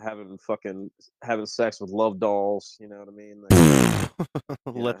 having sex with love dolls. You know what I mean? Like,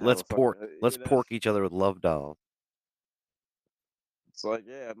 Let's having fucking, pork each other with love dolls. it's like,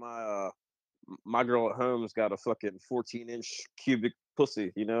 yeah, my girl at home's got a fucking 14-inch cubic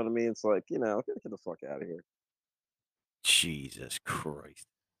pussy. You know what I mean? It's like, get the fuck out of here. Jesus Christ.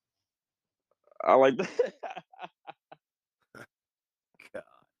 I like that. God.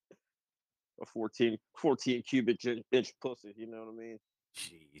 A 14 cubic inch pussy. You know what I mean?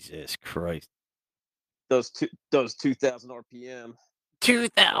 Jesus Christ. Does 2,000 RPM.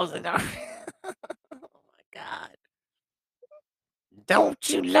 2,000. Oh my God. Don't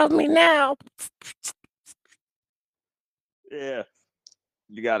you love me now? Yeah.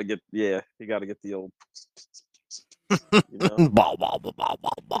 You gotta get the old. Bow, bow, bow, bow,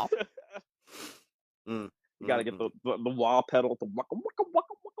 bow, bow. You gotta get the wah pedal. The waka, waka, waka,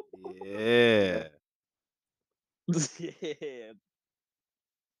 waka, waka, Yeah. yeah.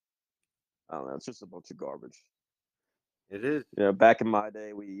 I don't know. It's just a bunch of garbage. It is. Back in my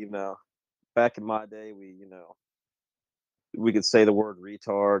day, we we could say the word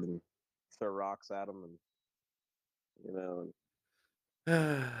retard and throw rocks at them, and all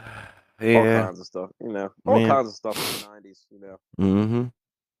kinds of stuff. All kinds of stuff in the '90s. Mm-hmm.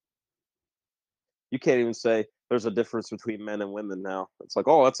 You can't even say there's a difference between men and women now. It's like,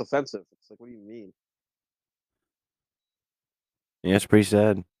 oh, that's offensive. It's like, what do you mean? Yeah, it's pretty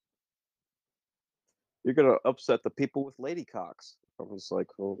sad. You're gonna upset the people with lady cocks. I was like,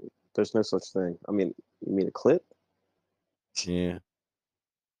 well, there's no such thing. I mean, you mean a clit? Yeah.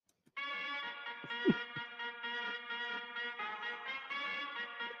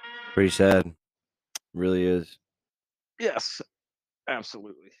 Pretty sad. Really is. Yes,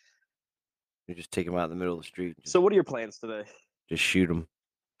 absolutely. You just take them out in the middle of the street. So, what are your plans today? Just shoot them.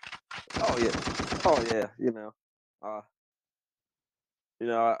 Oh yeah.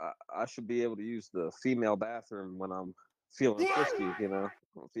 I should be able to use the female bathroom when I'm feeling frisky. I'm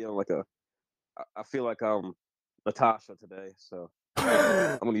feeling I feel like I'm Natasha today, so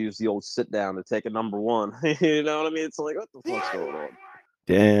I'm gonna use the old sit down to take a number one. You know what I mean? It's like, what the fuck's going on?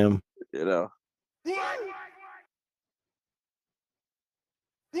 Damn.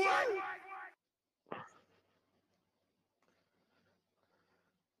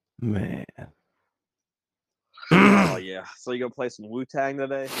 Man. Oh yeah. So you gonna play some Wu-Tang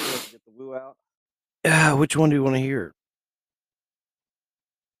today? Get the Wu out. Which one do you want to hear?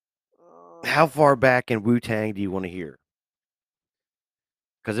 How far back in Wu-Tang do you want to hear?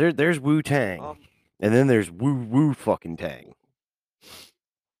 Because there's Wu-Tang, and then there's Woo fucking Tang.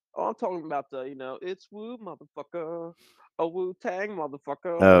 Oh, I'm talking about it's Wu motherfucker, a Wu-Tang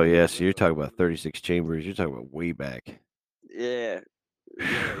motherfucker. Oh yeah, so you're talking about 36 Chambers. You're talking about way back. Yeah.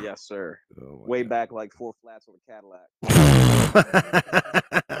 Yes, sir. Way back, like 4 flats on a Cadillac.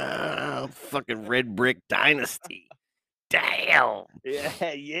 Fucking Red Brick Dynasty. Damn.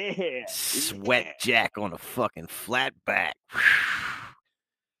 Yeah. Sweat Jack on a fucking flatback.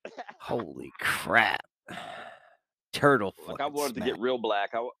 Holy crap. Turtle. Like, I wanted to get real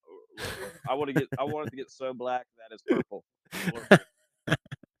black. I wanted to get so black that it's purple.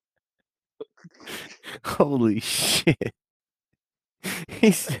 Holy shit.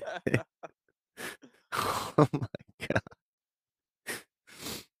 He said, oh my God.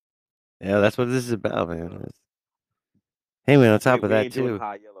 Yeah, that's what this is about, man. Hey, man, on top of that, too.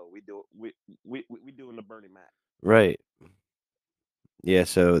 High yellow. We doing the Bernie Mac. Right. Yeah,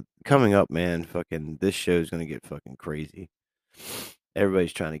 so coming up, man, fucking this show's gonna get fucking crazy.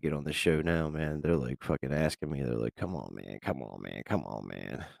 Everybody's trying to get on the show now, man. They're like fucking asking me. They're like, come on, man.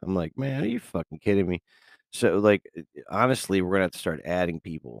 I'm like, man, are you fucking kidding me? So, like, honestly, we're gonna have to start adding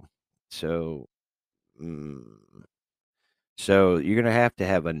people. So you're gonna have to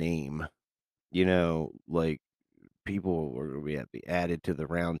have a name. Like, people are gonna have to be added to the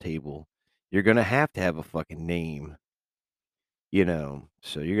round table. You're gonna have to have a fucking name. So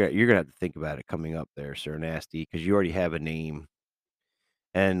you're gonna have to think about it coming up there, Sir Nasty, because you already have a name,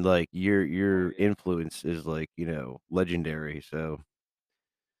 and like your influence is like legendary. So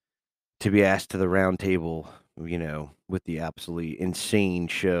to be asked to the round table, with the absolutely insane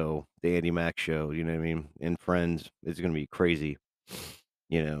show, the Andy Mack show, you know what I mean, and friends, it's gonna be crazy.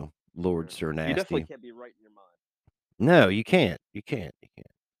 Lord Sir Nasty. You definitely can't be right in your mind. No, you can't.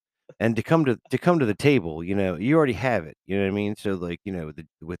 And to come to the table, you already have it. You know what I mean? So like,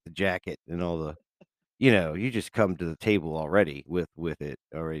 with the jacket and all the, you just come to the table already with it.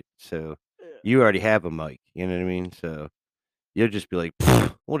 All right. So you already have a mic. You know what I mean? So you'll just be like,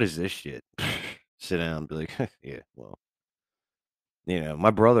 what is this shit? sit down and be like, yeah, well,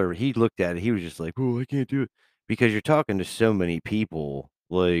 my brother, he looked at it. He was just like, oh, I can't do it because you're talking to so many people.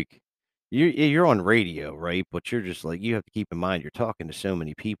 Like, you're on radio, right? But you're just like, you have to keep in mind, you're talking to so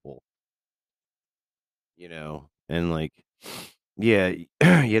many people, and like, yeah, you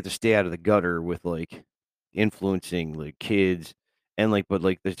have to stay out of the gutter with like influencing like kids and like, but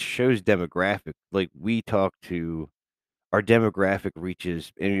like the show's demographic, like we talk to our demographic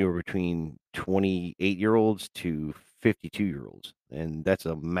reaches anywhere between 28-year-olds to 52-year-olds, and that's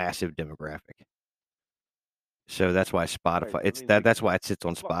a massive demographic. So that's why Right. Spotify, I it's mean, that's why it sits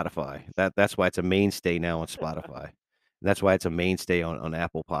on Spotify. That's why it's a mainstay now on Spotify. That's why it's a mainstay on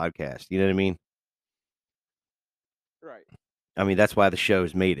Apple Podcast. You know what I mean? right. I mean, that's why the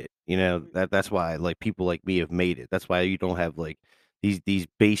show's made it. I mean, That's why like people like me have made it. That's why you don't have like these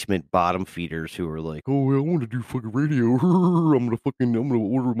basement bottom feeders who are like, oh, I want to do fucking radio. I'm gonna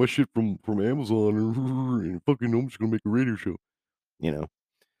order my shit from Amazon and fucking I'm just gonna make a radio show. You know,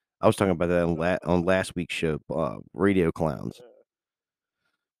 I was talking about that on last week's show, Radio Clowns.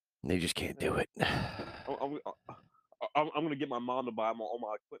 They just can't do it. I'm, I'm gonna get my mom to buy all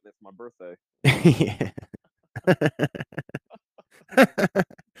my equipment for my birthday.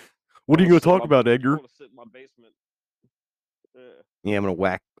 What are you gonna talk about, I'm Edgar? gonna sit in my basement. Yeah, I'm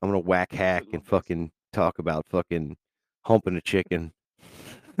gonna whack hack and fucking talk about fucking humping a chicken.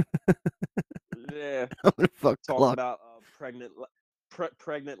 Yeah, I'm gonna fuck talk Cluck. about pregnant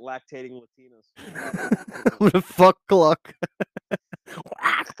lactating Latinas. I'm gonna fuck Cluck.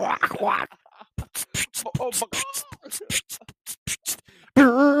 Whack, whack, whack. Oh my God!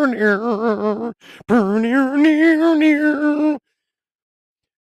 Burn near, burn near.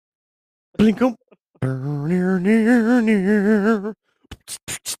 Blink 'em. Burn near.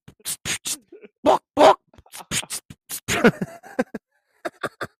 Buck, buck.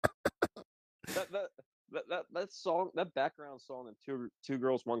 That song, that background song in Two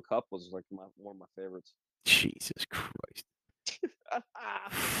Girls One Cup was like one of my favorites. Jesus Christ.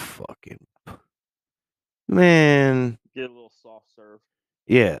 Fucking man. Get a little soft serve.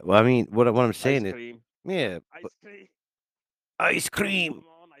 Yeah, well, I mean, what I'm saying Ice is, cream. yeah, ice cream. Come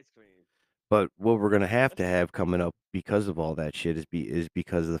on, ice cream. But what we're gonna have to have coming up because of all that shit is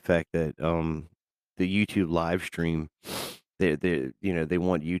because of the fact that the YouTube live stream, they they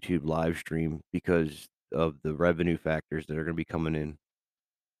want YouTube live stream because of the revenue factors that are gonna be coming in.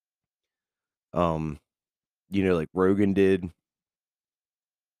 Like Rogan did,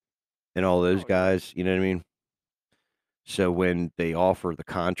 and all those guys. You know what I mean? So when they offer the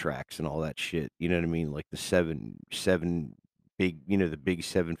contracts and all that shit, you know what I mean? Like the seven big, the big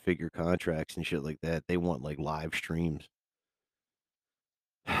 7-figure contracts and shit like that, they want like live streams.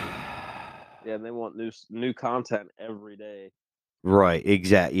 Yeah, and they want new content every day. Right,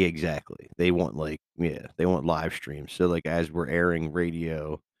 exactly. They want they want live streams. So like as we're airing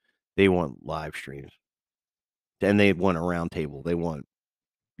radio, they want live streams. And they want a round table. They want,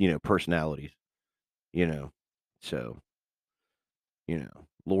 personalities, So,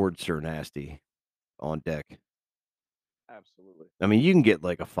 Lord Sir Nasty on deck. Absolutely. I mean, you can get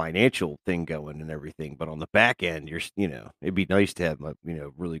like a financial thing going and everything, but on the back end, it'd be nice to have a,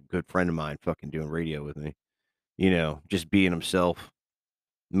 really good friend of mine fucking doing radio with me, just being himself,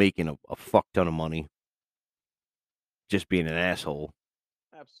 making a fuck ton of money, just being an asshole.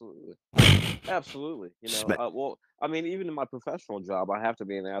 Absolutely. Absolutely. Well, I mean, even in my professional job, I have to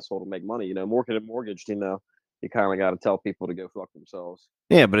be an asshole to make money. Mortgaged, you kind of got to tell people to go fuck themselves.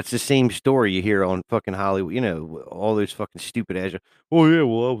 Yeah, but it's the same story you hear on fucking Hollywood. All those fucking stupid ass. Oh yeah,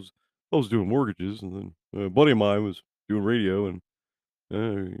 well I was doing mortgages, and then a buddy of mine was doing radio, and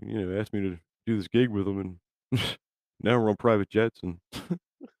asked me to do this gig with him, and now we're on private jets and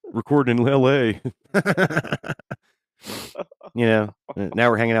recording in L.A. Now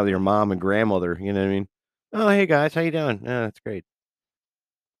we're hanging out with your mom and grandmother. You know what I mean? Oh hey guys, how you doing? Oh, that's great.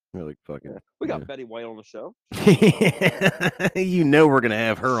 Really fucking. We got Betty White on the show. We're gonna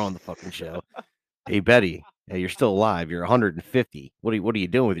have her on the fucking show. Hey Betty, you're still alive. You're 150. What are you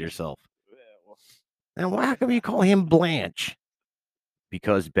doing with yourself? Yeah, well, and why come you call him Blanche?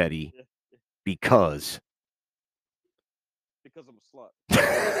 Because Betty. Because I'm a slut.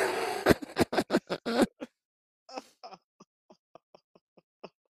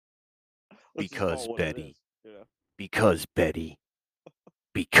 Because Betty. Because Betty.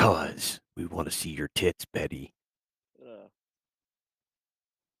 Because we want to see your tits, Betty.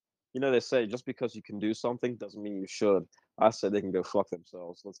 They say just because you can do something doesn't mean you should. I said they can go fuck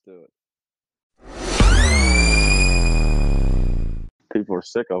themselves. Let's do it. People are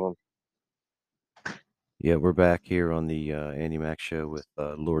sick of them. Yeah, we're back here on the Andy Mac show with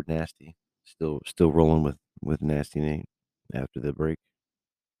Lord Nasty. Still rolling with Nasty Nate after the break,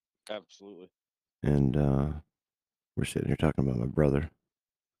 Absolutely. and we're sitting here talking about my brother.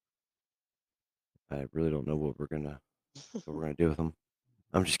 I really don't know what we're gonna do with him.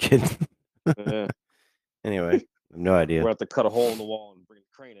 I'm just kidding. Yeah. Anyway, I have no idea. We'll have to cut a hole in the wall and bring the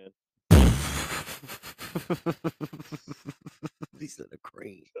crane in. He said a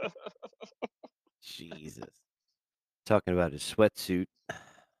crane. Jesus. Talking about his sweatsuit.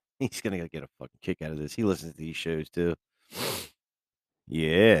 He's gonna get a fucking kick out of this. He listens to these shows too.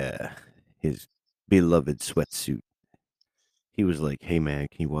 Yeah. His beloved sweatsuit. He was like, "Hey man,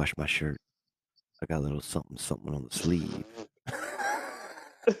 can you wash my shirt? I got a little something on the sleeve."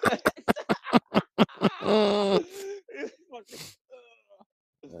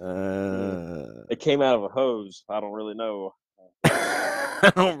 It came out of a hose. I don't really know.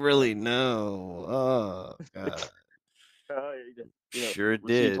 I don't really know. Oh God. Sure She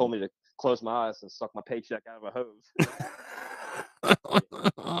did. told me to close my eyes and suck my paycheck out of a hose.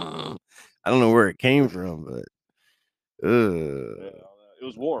 I don't know where it came from, but it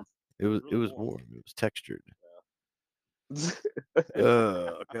was warm. It was really warm. It was textured.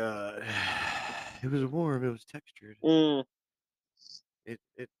 Oh God. It was warm. It was textured. It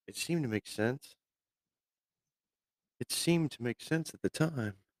seemed to make sense. It seemed to make sense at the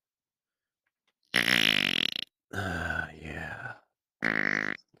time. Yeah.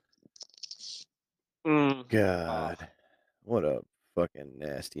 God. What a fucking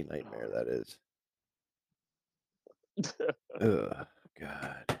nasty nightmare that is. Oh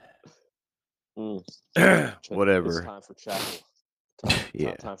God. Whatever. It's time for chapel.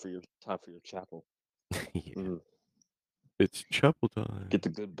 Yeah. Time for your chapel. Yeah. It's chapel time. Get the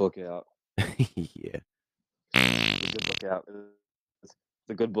good book out. Yeah. The good book out.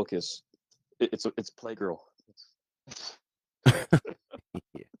 The good book is it's Playgirl.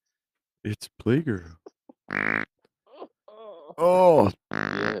 Yeah. It's Playgirl. Oh.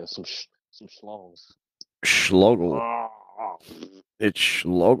 Yeah, some schlongs. Schluggle. It's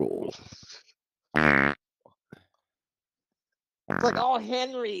Schluggle. It's like, oh,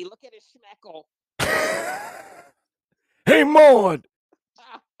 Henry, look at his schmeckle. Hey, Maud!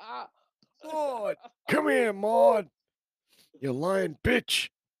 Maud! Come here, Maud! You lying bitch!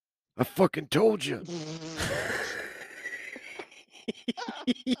 I fucking told you.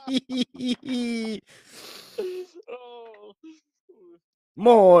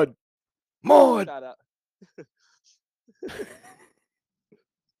 Maud! Maud! Shout out.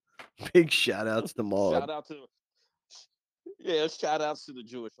 Big shout outs to Maud. Shout outs to the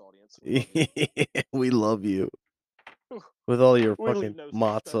Jewish audience. We love you. With all your fucking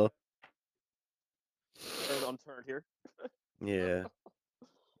matzah. And unturned here. Yeah.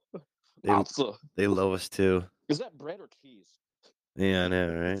 Matzah. They love us too. Is that bread or cheese? Yeah, I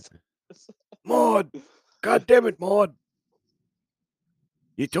know, right? Maud! God damn it, Maud!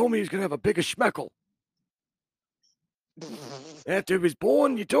 You told me he was gonna have a bigger schmeckle. After he was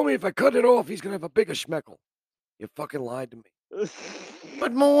born, you told me if I cut it off, he's gonna have a bigger schmeckle. You fucking lied to me.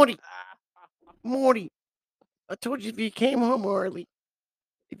 But Morty, I told you if you came home early,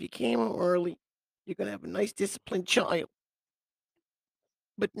 you're gonna have a nice disciplined child.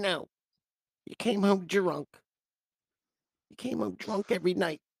 But no, you came home drunk. You came home drunk every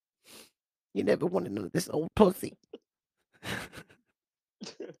night. You never wanted none of this old pussy.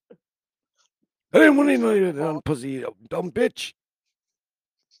 I didn't want any of that dumb pussy, you dumb bitch.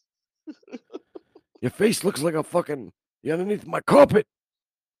 Your face looks like a fucking... You're underneath my carpet.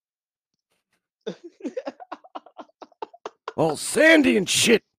 All sandy and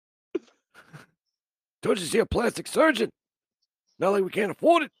shit. Told you to see a plastic surgeon. Not like we can't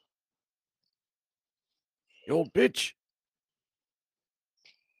afford it. You old bitch.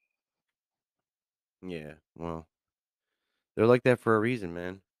 Yeah, well, they're like that for a reason,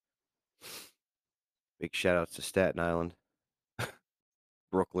 man. Big shout outs to Staten Island,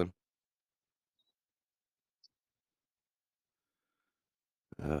 Brooklyn.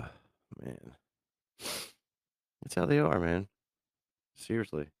 Man. That's how they are, man.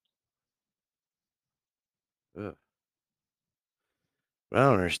 Seriously. Ugh. What I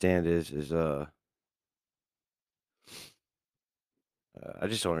don't understand is I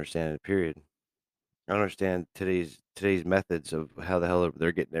just don't understand it, period. I don't understand today's methods of how the hell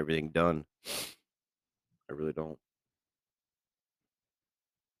they're getting everything done. I really don't.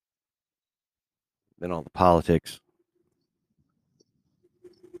 Then all the politics.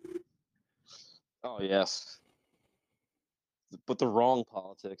 Oh, yes. But the wrong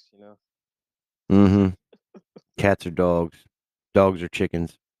politics, you know? Mm-hmm. Cats are dogs. Dogs are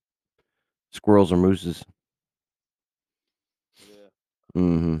chickens. Squirrels are mooses. Yeah.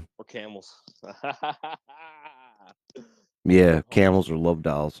 Mm-hmm. Or camels. Yeah, camels are love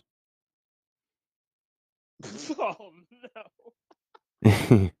dolls. Oh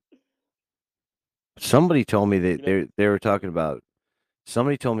no! Somebody told me that they were talking about.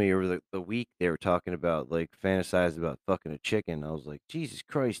 Somebody told me over the week they were talking about like fantasized about fucking a chicken. I was like, Jesus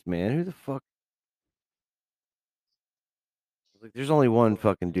Christ, man, who the fuck? Like, there's only one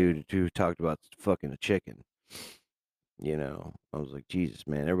fucking dude who talked about fucking a chicken. You know, I was like, Jesus,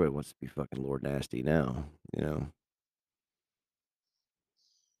 man, everybody wants to be fucking Lord Nasty now. You know,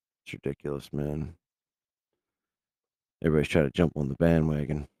 it's ridiculous, man. Everybody's trying to jump on the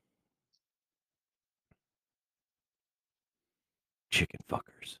bandwagon. Chicken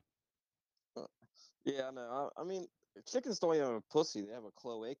fuckers. Yeah, I know. I mean, chickens don't even have a pussy; they have a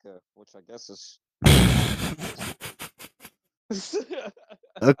cloaca, which I guess is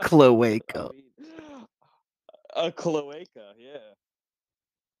A cloaca. I mean, a cloaca. Yeah.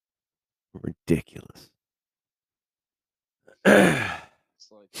 Ridiculous.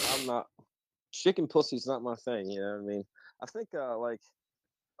 It's like I'm not chicken pussy's not my thing. You know what I mean? I think a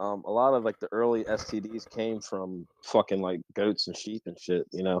lot of like the early STDs came from fucking like goats and sheep and shit.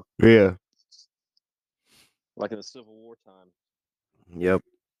 You know? Yeah. Like in the Civil War time. Yep.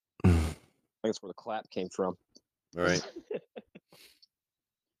 I think that's where the clap came from. All right.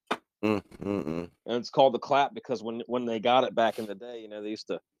 And it's called the clap because when they got it back in the day, you know, they used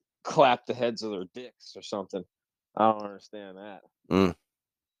to clap the heads of their dicks or something. I don't understand that.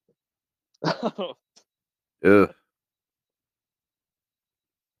 Ugh.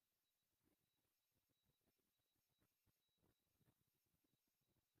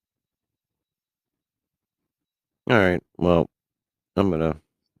 All right. Well, I'm gonna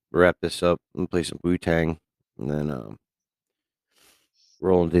wrap this up and play some Wu-Tang, and then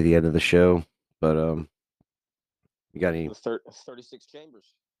roll into the end of the show. But you got any? 36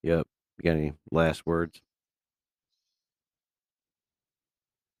 chambers. Yep. You got any last words?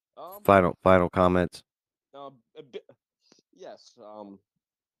 Final comments. Yes.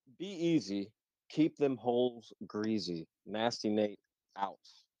 Be easy. Keep them holes greasy. Nasty Nate out.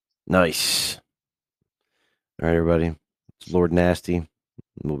 Nice. All right, everybody. It's Lord Nasty.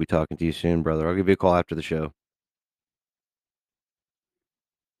 We'll be talking to you soon, brother. I'll give you a call after the show.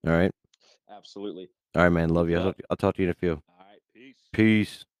 All right. Absolutely. All right, man. Love you. I'll talk to you in a few. All right. Peace.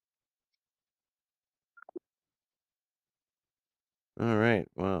 Peace. All right.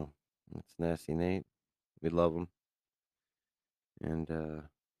 Wow. That's Nasty Nate. We love him. And we're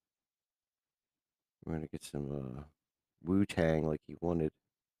going to get some Wu-Tang like he wanted.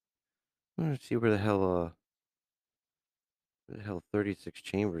 I'm going to see where the hell 36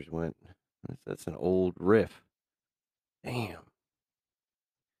 Chambers went. That's an old riff. Damn.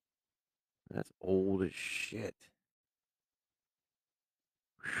 That's old as shit.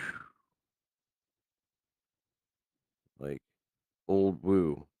 Whew. Like old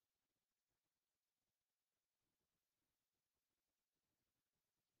Wu.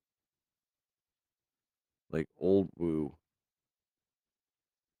 Like old Wu.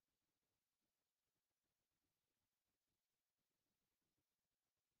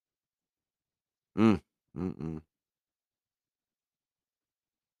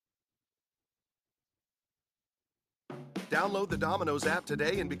 Download the Domino's app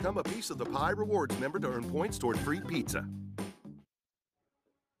today and become a Piece of the Pie Rewards member to earn points toward free pizza.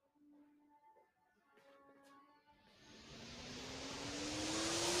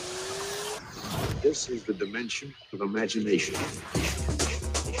 This is the dimension of imagination.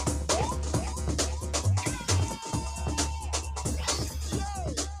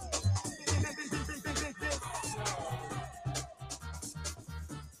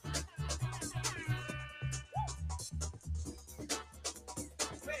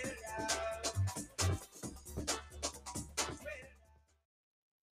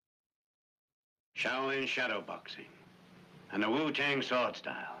 Shaolin shadowboxing and the Wu-Tang sword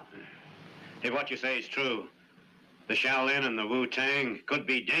style. If what you say is true, the Shaolin and the Wu-Tang could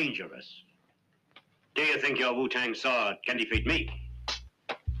be dangerous. Do you think your Wu-Tang sword can defeat me?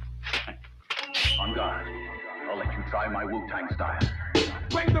 On guard. I'll let you try my Wu-Tang style.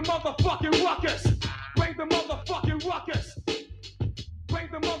 Bring the motherfucking ruckus! Bring the motherfucking ruckus! Bring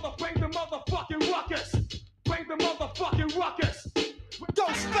the motherfucking ruckus! Bring the motherfucking ruckus!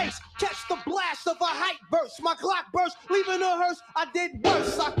 Ghostface, catch the blast of a hype burst. My clock burst, leaving a hearse. I did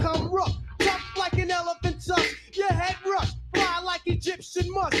worse. I come rough, tough like an elephant tusk. Your head rush, fly like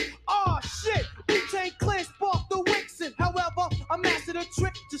Egyptian musk. Oh shit, Wu-Tang Clan sparked the Wixen. However, I mastered a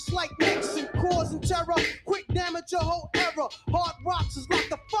trick just like Nixon, causing terror. Quick damage your whole era. Hard rocks is like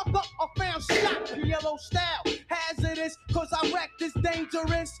the fuck up. I found shot, yellow style. Hazardous, cause I wreck this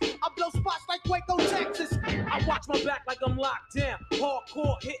dangerous. I spots like Waco, Texas. I watch my back like I'm locked down.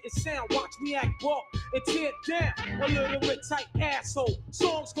 Hardcore hitting sound, watch me act raw and tear down. A little bit tight asshole.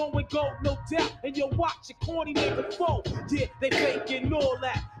 Songs going gold, no doubt. And you watch your corny nigga fold. Yeah, they faking all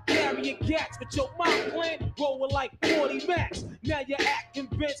that. Carrying gats, but your mind plan rolling like 40 max. Now you act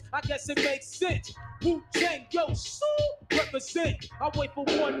convinced, I guess it makes sense. Wu-Tang, yo, so represent. I wait for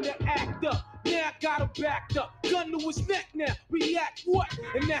one to act up. Now I got him backed up. Gun to his neck now. React what?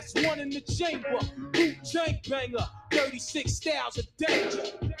 And that's one in the chamber. Wu-Tang banger. 36 styles of danger.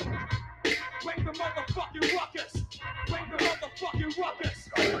 Bring the motherfucking ruckus. Bring the motherfucking ruckus.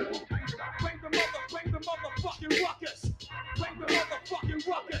 Bring the motherfucking ruckus. Bring the motherfucking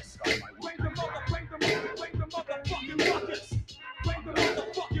ruckus. Bring the motherfucking ruckus. Bring the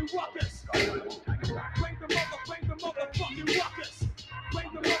motherfucking ruckus. Bring the motherfucking ruckus. Bring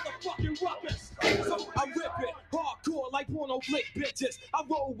the motherfucking ruckus. So I rip it hardcore like porno flick bitches. I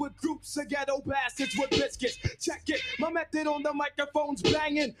roll with groups of ghetto bastards with biscuits. Check it, my method on the microphone's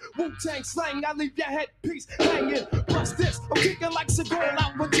banging. Wu-Tang slang, I leave your headpiece hanging. Plus this, I'm kicking like Seagal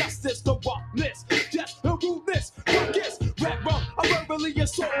out with justice. The roughness, just the rudeness, ruckus, red rum. I verbally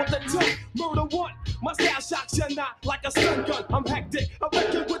assault with the tongue. Murder one, my style shocks you not like a stun gun. I'm hectic, I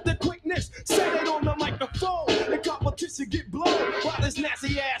reckon with the quickness. Say it on the microphone, the competition get blown. Why this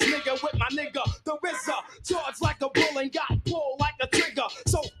nasty ass nigga with my nigga, the RZA, charged like a bull and got pulled like a trigger.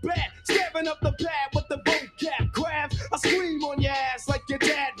 So bad, stabbing up the pad with the vocab crabs. I scream on your ass like your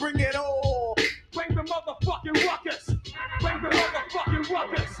dad, bring it all. Bring the motherfucking ruckus. Bring the motherfucking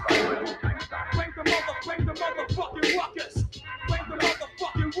ruckus. Bring the motherfucking ruckus. Bring the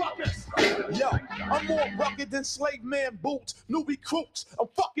motherfucking ruckus. Yo, I'm more rugged than slave man boots, new recruits. I'm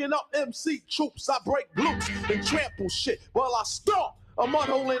fucking up MC troops. I break glutes and trample shit while I stomp. A mud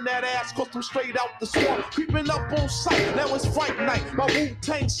hole in that ass, cause I'm straight out the swamp. Creeping up on sight, now it's fight night. My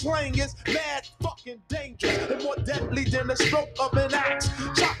Wu-Tang slang is mad fucking dangerous and more deadly than the stroke of an axe.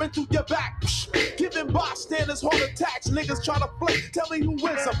 Chopping through your back, giving bystanders heart attacks. Niggas try to flake, tell me who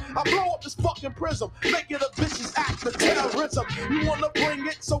wins them. I blow up this fucking prism, make it a vicious act of terrorism. You wanna bring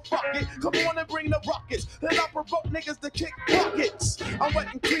it, so fuck it. Come on and bring the ruckus. Then I provoke niggas to kick buckets. I'm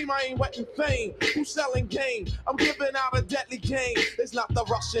wetting cream, I ain't wetting fame. Who's selling game? I'm giving out a deadly game. It's not the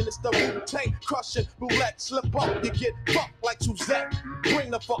Russian, it's the Wu-Tang crushing. Roulette, slip up, you get fucked like Suzette.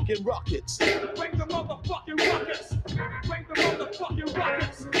 Bring the fucking rockets. Bring the motherfucking rockets. Bring the motherfucking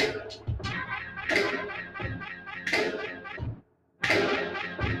rockets.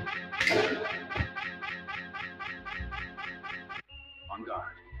 On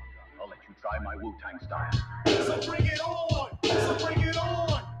guard. I'll let you try my Wu-Tang style. So bring it on. So bring it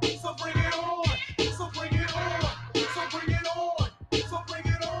on. So bring it on. So bring it on. So bring it on. So bring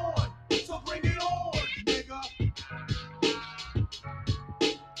it on. So bring it on, nigga.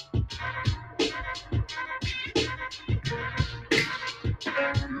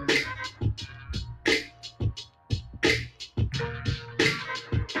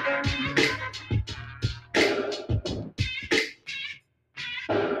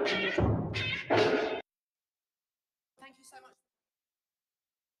 Thank you so much.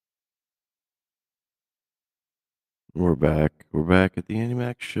 We're back. We're back at the Andy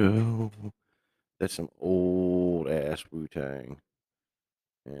Mac Show. That's some old ass Wu-Tang.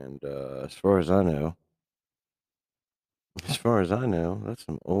 And as far as I know, that's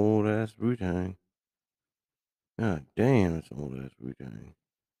some old ass Wu-Tang. God damn, that's some old ass Wu-Tang.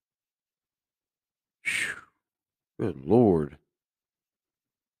 Phew. Good Lord.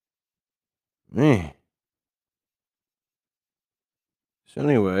 Man. So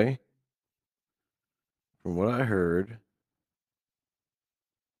anyway, from what I heard,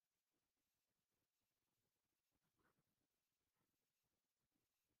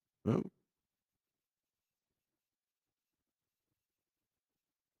 oh,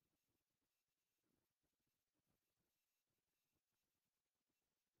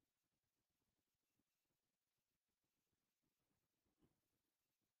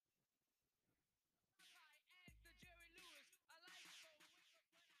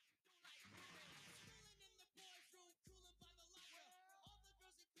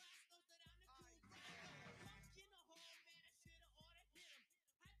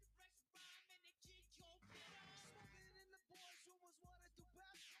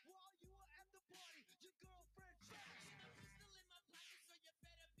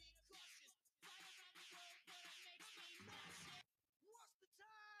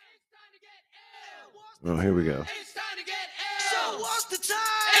 oh, here we go. It's time to get ill. So what's the time?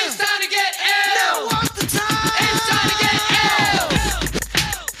 It's time to get ill. Now what's the time? It's time to get ill.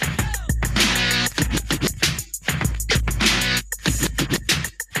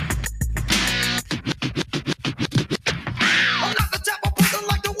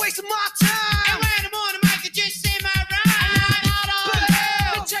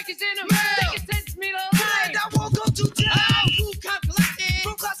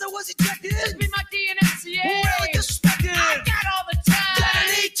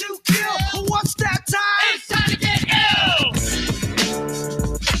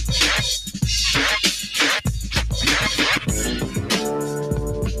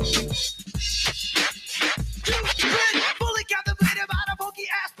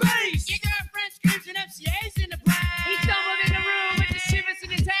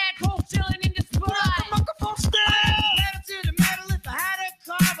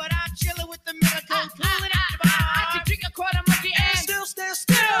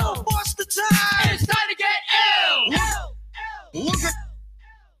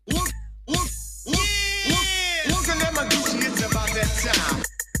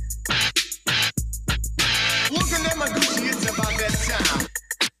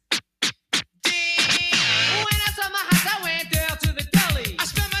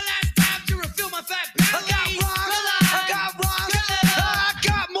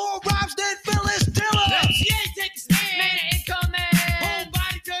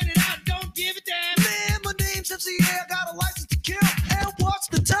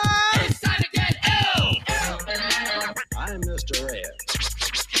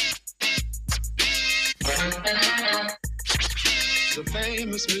 the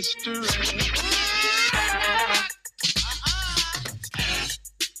famous Mr.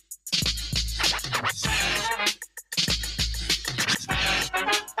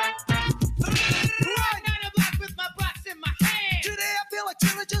 Today I feel like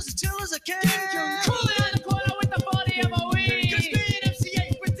chillin' just as chill as I can. Coolin' on the corner with the 40 of a weed. Cause me and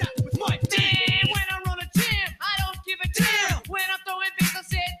MCA with that with my damn. When I run a jam, I don't give a damn. When I'm throwing beats, I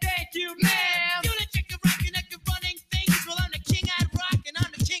say thank you, ma'am. You the chick rockin' like you're running things. Well, I'm the king I'd rock and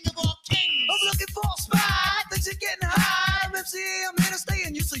I'm the king of all kings. I'm looking for a spot. Things are getting hot. I'm MCA, I'm here to stay,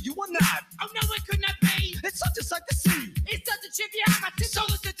 and you say you are not. Oh no, it could not be. It's such a sight to see. It's such a trip, yeah, my tip. So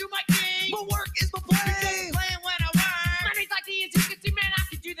listen to my king. My work is my play. Playing when I work. Money's like the intensity, man, I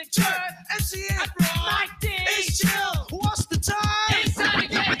can do the jerk. MCA, my thing. It's chill. What's the time? It's time to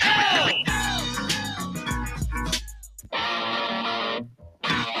get ill.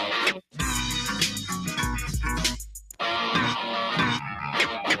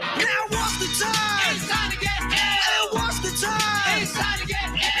 Now what's the time? It's time to get ill. And what's the time? It's time to get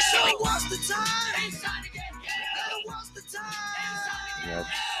ill. So what's the time? It's time to get ill. And what's the time? That's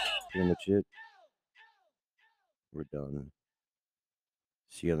pretty much it. We're done.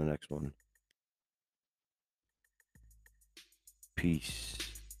 See you on the next one. Peace.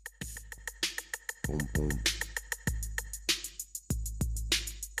 Boom, boom.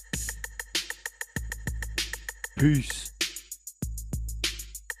 Peace.